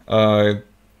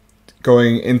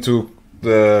going into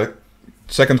the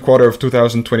second quarter of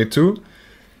 2022.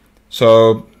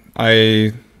 So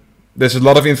there's a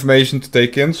lot of information to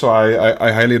take in, so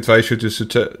I highly advise you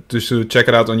to check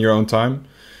it out on your own time.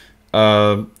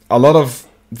 A lot of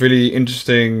really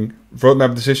interesting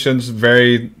roadmap decisions,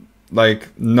 very like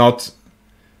not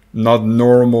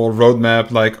normal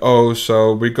roadmap, like, oh,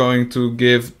 so we're going to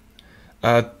give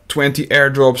 20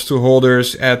 airdrops to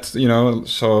holders at, you know,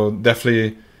 so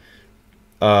definitely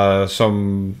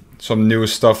some new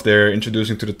stuff they're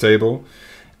introducing to the table.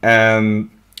 And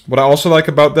what I also like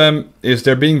about them is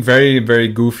they're being very, very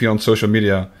goofy on social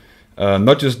media.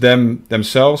 Not just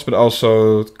themselves, but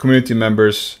also community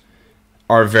members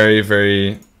are very,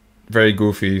 very, very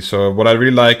goofy. So what I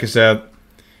really like is that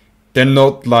they're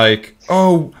not like,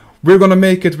 oh, we're gonna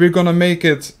make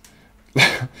it.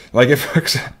 Like if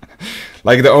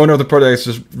like the owner of the project is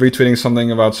just retweeting something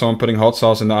about someone putting hot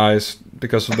sauce in the eyes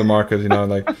because of the market, you know,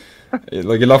 like you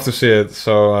love to see it.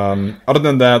 So other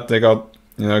than that, they got,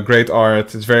 you know, great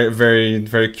art. It's very, very,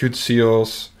 very cute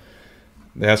seals.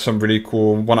 They had some really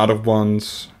cool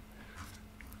 1-out-of-1s,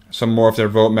 some more of their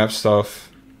roadmap stuff.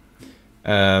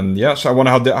 And yeah, so I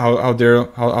wonder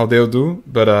how they'll do,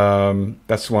 but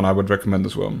that's one I would recommend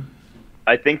as well.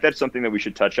 I think that's something that we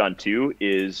should touch on too,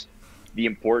 is the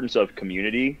importance of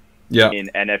community in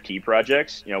NFT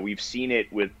projects. You know, we've seen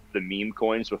it with the meme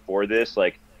coins before this,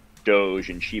 like Doge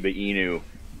and Shiba Inu.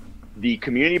 The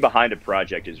community behind a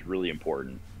project is really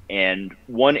important. And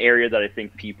one area that I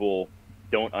think people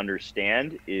don't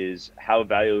understand is how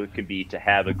valuable it can be to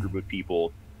have a group of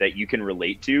people that you can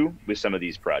relate to with some of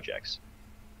these projects.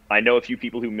 I know a few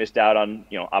people who missed out on,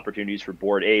 you know, opportunities for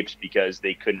Bored Apes because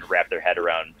they couldn't wrap their head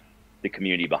around the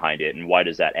community behind it and why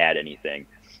does that add anything.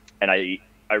 And I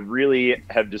really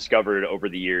have discovered over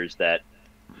the years that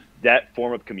that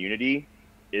form of community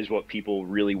is what people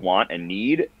really want and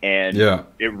need. And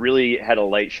it really had a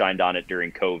light shined on it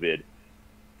during COVID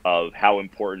of how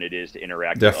important it is to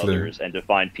interact with others and to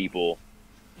find people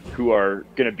who are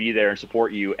going to be there and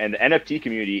support you. And the NFT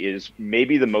community is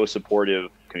maybe the most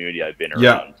supportive community I've been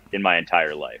around in my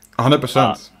entire life.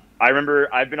 100%. I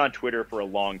remember I've been on Twitter for a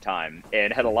long time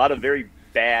and had a lot of very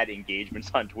bad engagements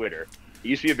on Twitter. It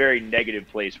used to be a very negative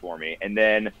place for me. And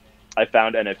then I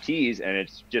found NFTs and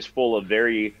it's just full of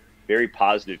very, very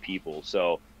positive people.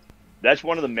 So that's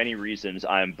one of the many reasons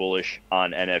I'm bullish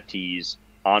on NFTs,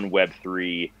 on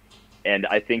Web3. And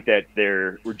I think that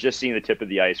we're just seeing the tip of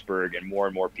the iceberg and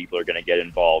more people are going to get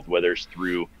involved, whether it's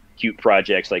through cute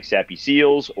projects like Sappy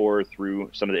Seals or through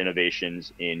some of the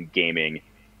innovations in gaming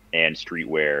and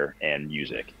streetwear and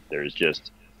music.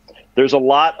 There's a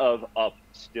lot of up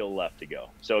still left to go.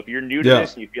 So if you're new to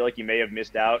this and you feel like you may have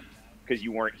missed out because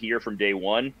you weren't here from day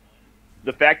one,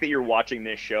 the fact that you're watching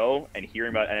this show and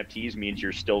hearing about NFTs means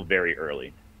you're still very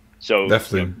early. So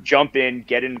jump in,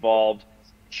 get involved,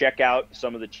 check out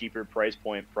some of the cheaper price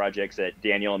point projects that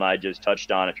Daniel and I just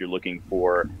touched on if you're looking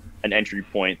for an entry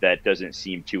point that doesn't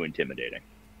seem too intimidating.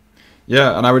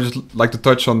 Yeah, and I would just like to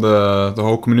touch on the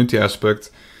whole community aspect.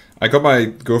 I got my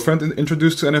girlfriend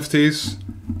introduced to NFTs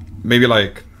maybe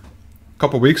like a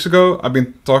couple weeks ago. I've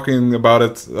been talking about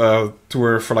it to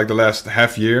her for like the last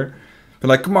half year. But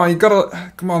like, come on,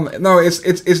 come on. No,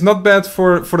 it's not bad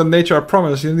for the nature, I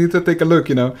promise. You need to take a look,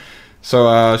 you know.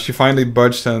 So she finally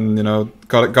budged and, you know,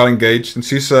 got engaged. And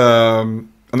she's an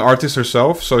artist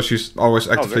herself, so she's always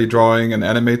actively drawing and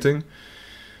animating.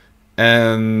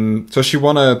 And so she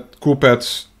won a Cool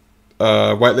Pets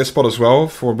whitelist spot as well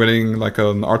for winning like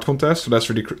an art contest. So that's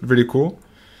really cool.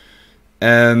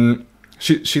 And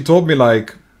she told me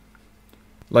like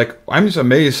I'm just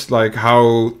amazed like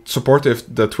how supportive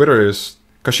the Twitter is,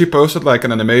 because she posted like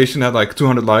an animation had like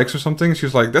 200 likes or something. She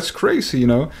was like, that's crazy, you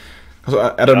know.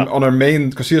 On her main,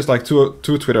 because she has like two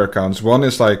Twitter accounts. One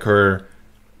is like her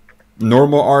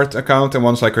normal art account and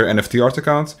one's like her NFT art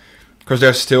account, because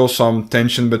there's still some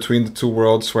tension between the two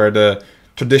worlds where the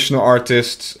traditional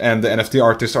artists and the NFT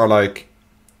artists are like,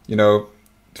 you know,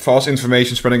 false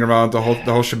information spreading around the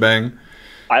whole shebang.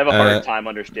 I have a hard time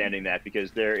understanding that,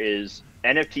 because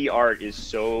NFT art is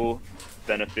so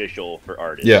beneficial for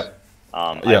artists.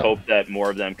 I hope that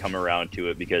more of them come around to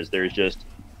it, because there's just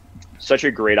such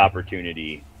a great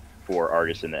opportunity for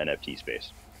artists in the NFT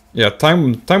space. Yeah,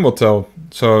 time will tell.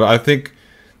 So I think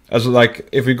as like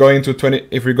if we're going into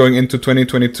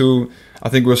 2022, I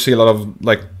think we'll see a lot of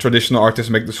like traditional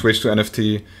artists make the switch to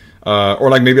NFT. Or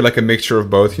like maybe like a mixture of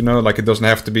both, you know, like it doesn't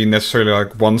have to be necessarily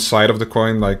like one side of the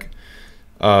coin. Like,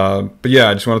 but yeah,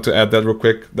 I just wanted to add that real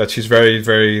quick, that she's very,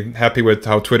 very happy with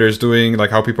how Twitter is doing, like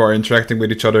how people are interacting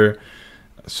with each other.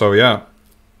 So yeah,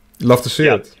 love to see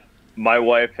it. My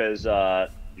wife has,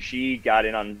 she got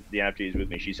in on the NFTs with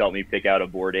me. She's helped me pick out a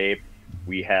Bored Ape.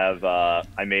 We have,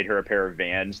 I made her a pair of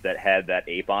Vans that had that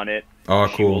ape on it. Oh,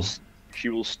 cool. She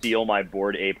will steal my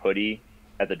Bored Ape hoodie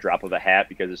at the drop of a hat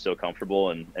because it's so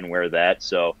comfortable, and wear that.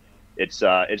 So it's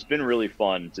been really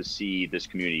fun to see this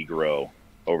community grow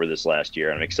over this last year.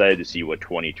 And I'm excited to see what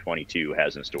 2022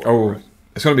 has in store. Oh,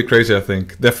 it's gonna be crazy, I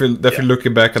think. Definitely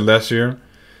looking back at last year.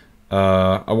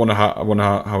 I wonder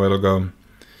how it'll go.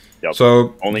 Yep.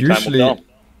 So Only usually time will tell.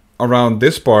 Around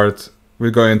this part,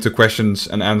 we go into questions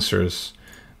and answers.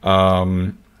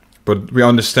 But we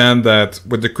understand that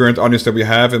with the current audience that we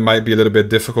have, it might be a little bit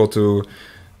difficult to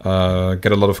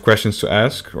get a lot of questions to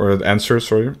ask, or answers,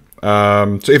 sorry.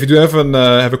 So if you do have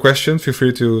a question, feel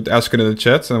free to ask it in the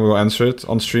chat and we'll answer it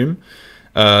on stream.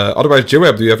 Otherwise,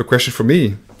 JWeb, do you have a question for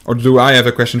me? Or do I have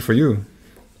a question for you?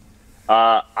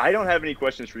 I don't have any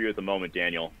questions for you at the moment,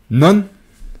 Daniel. None?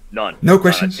 None. No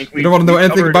questions? You don't want to know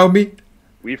anything about me?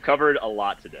 We've covered a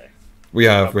lot today. We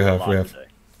have. Today.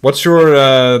 What's your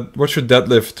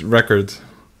deadlift record?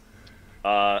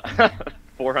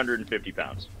 450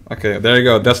 pounds. Okay, there you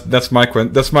go. That's my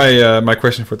my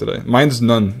question for today. Mine's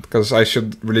none, because I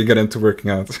should really get into working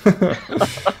out.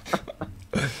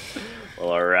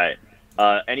 Well, all right.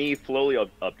 Any FLOLiO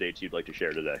updates you'd like to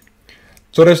share today?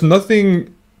 So there's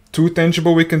nothing too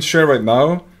tangible we can share right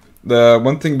now. The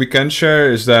one thing we can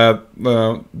share is that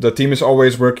the team is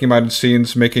always working behind the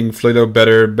scenes, making FLOLiO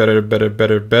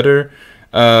better.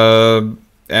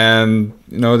 And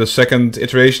you know, the second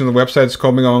iteration of the website is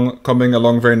coming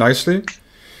along very nicely.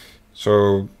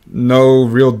 So no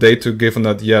real date to give on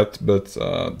that yet, but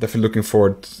definitely looking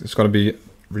forward. It's going to be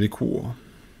really cool.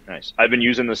 Nice. I've been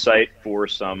using the site for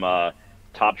some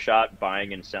Top Shot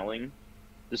buying and selling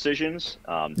decisions.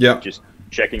 Just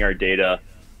checking our data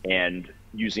and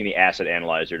using the asset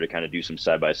analyzer to kind of do some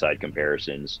side-by-side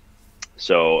comparisons.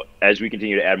 So as we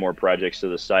continue to add more projects to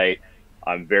the site,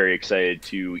 I'm very excited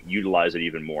to utilize it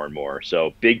even more and more.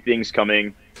 So big things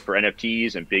coming for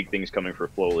NFTs and big things coming for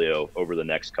FLOLiO over the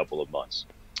next couple of months.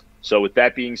 So with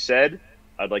that being said,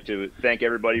 I'd like to thank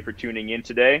everybody for tuning in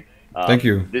today. Thank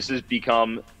you. This has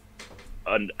become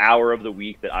an hour of the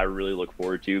week that I really look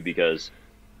forward to, because,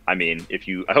 I mean,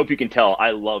 I hope you can tell,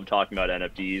 I love talking about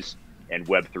NFTs and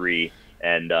Web3,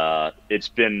 and it's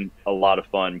been a lot of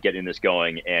fun getting this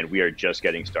going, and we are just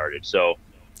getting started. So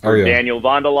for Daniel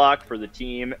Vondelok, for the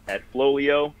team at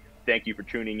FLOLiO, thank you for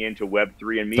tuning in to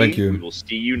Web3 and Me. Thank you. We will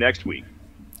see you next week.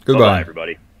 Goodbye. Bye-bye,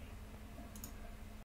 everybody.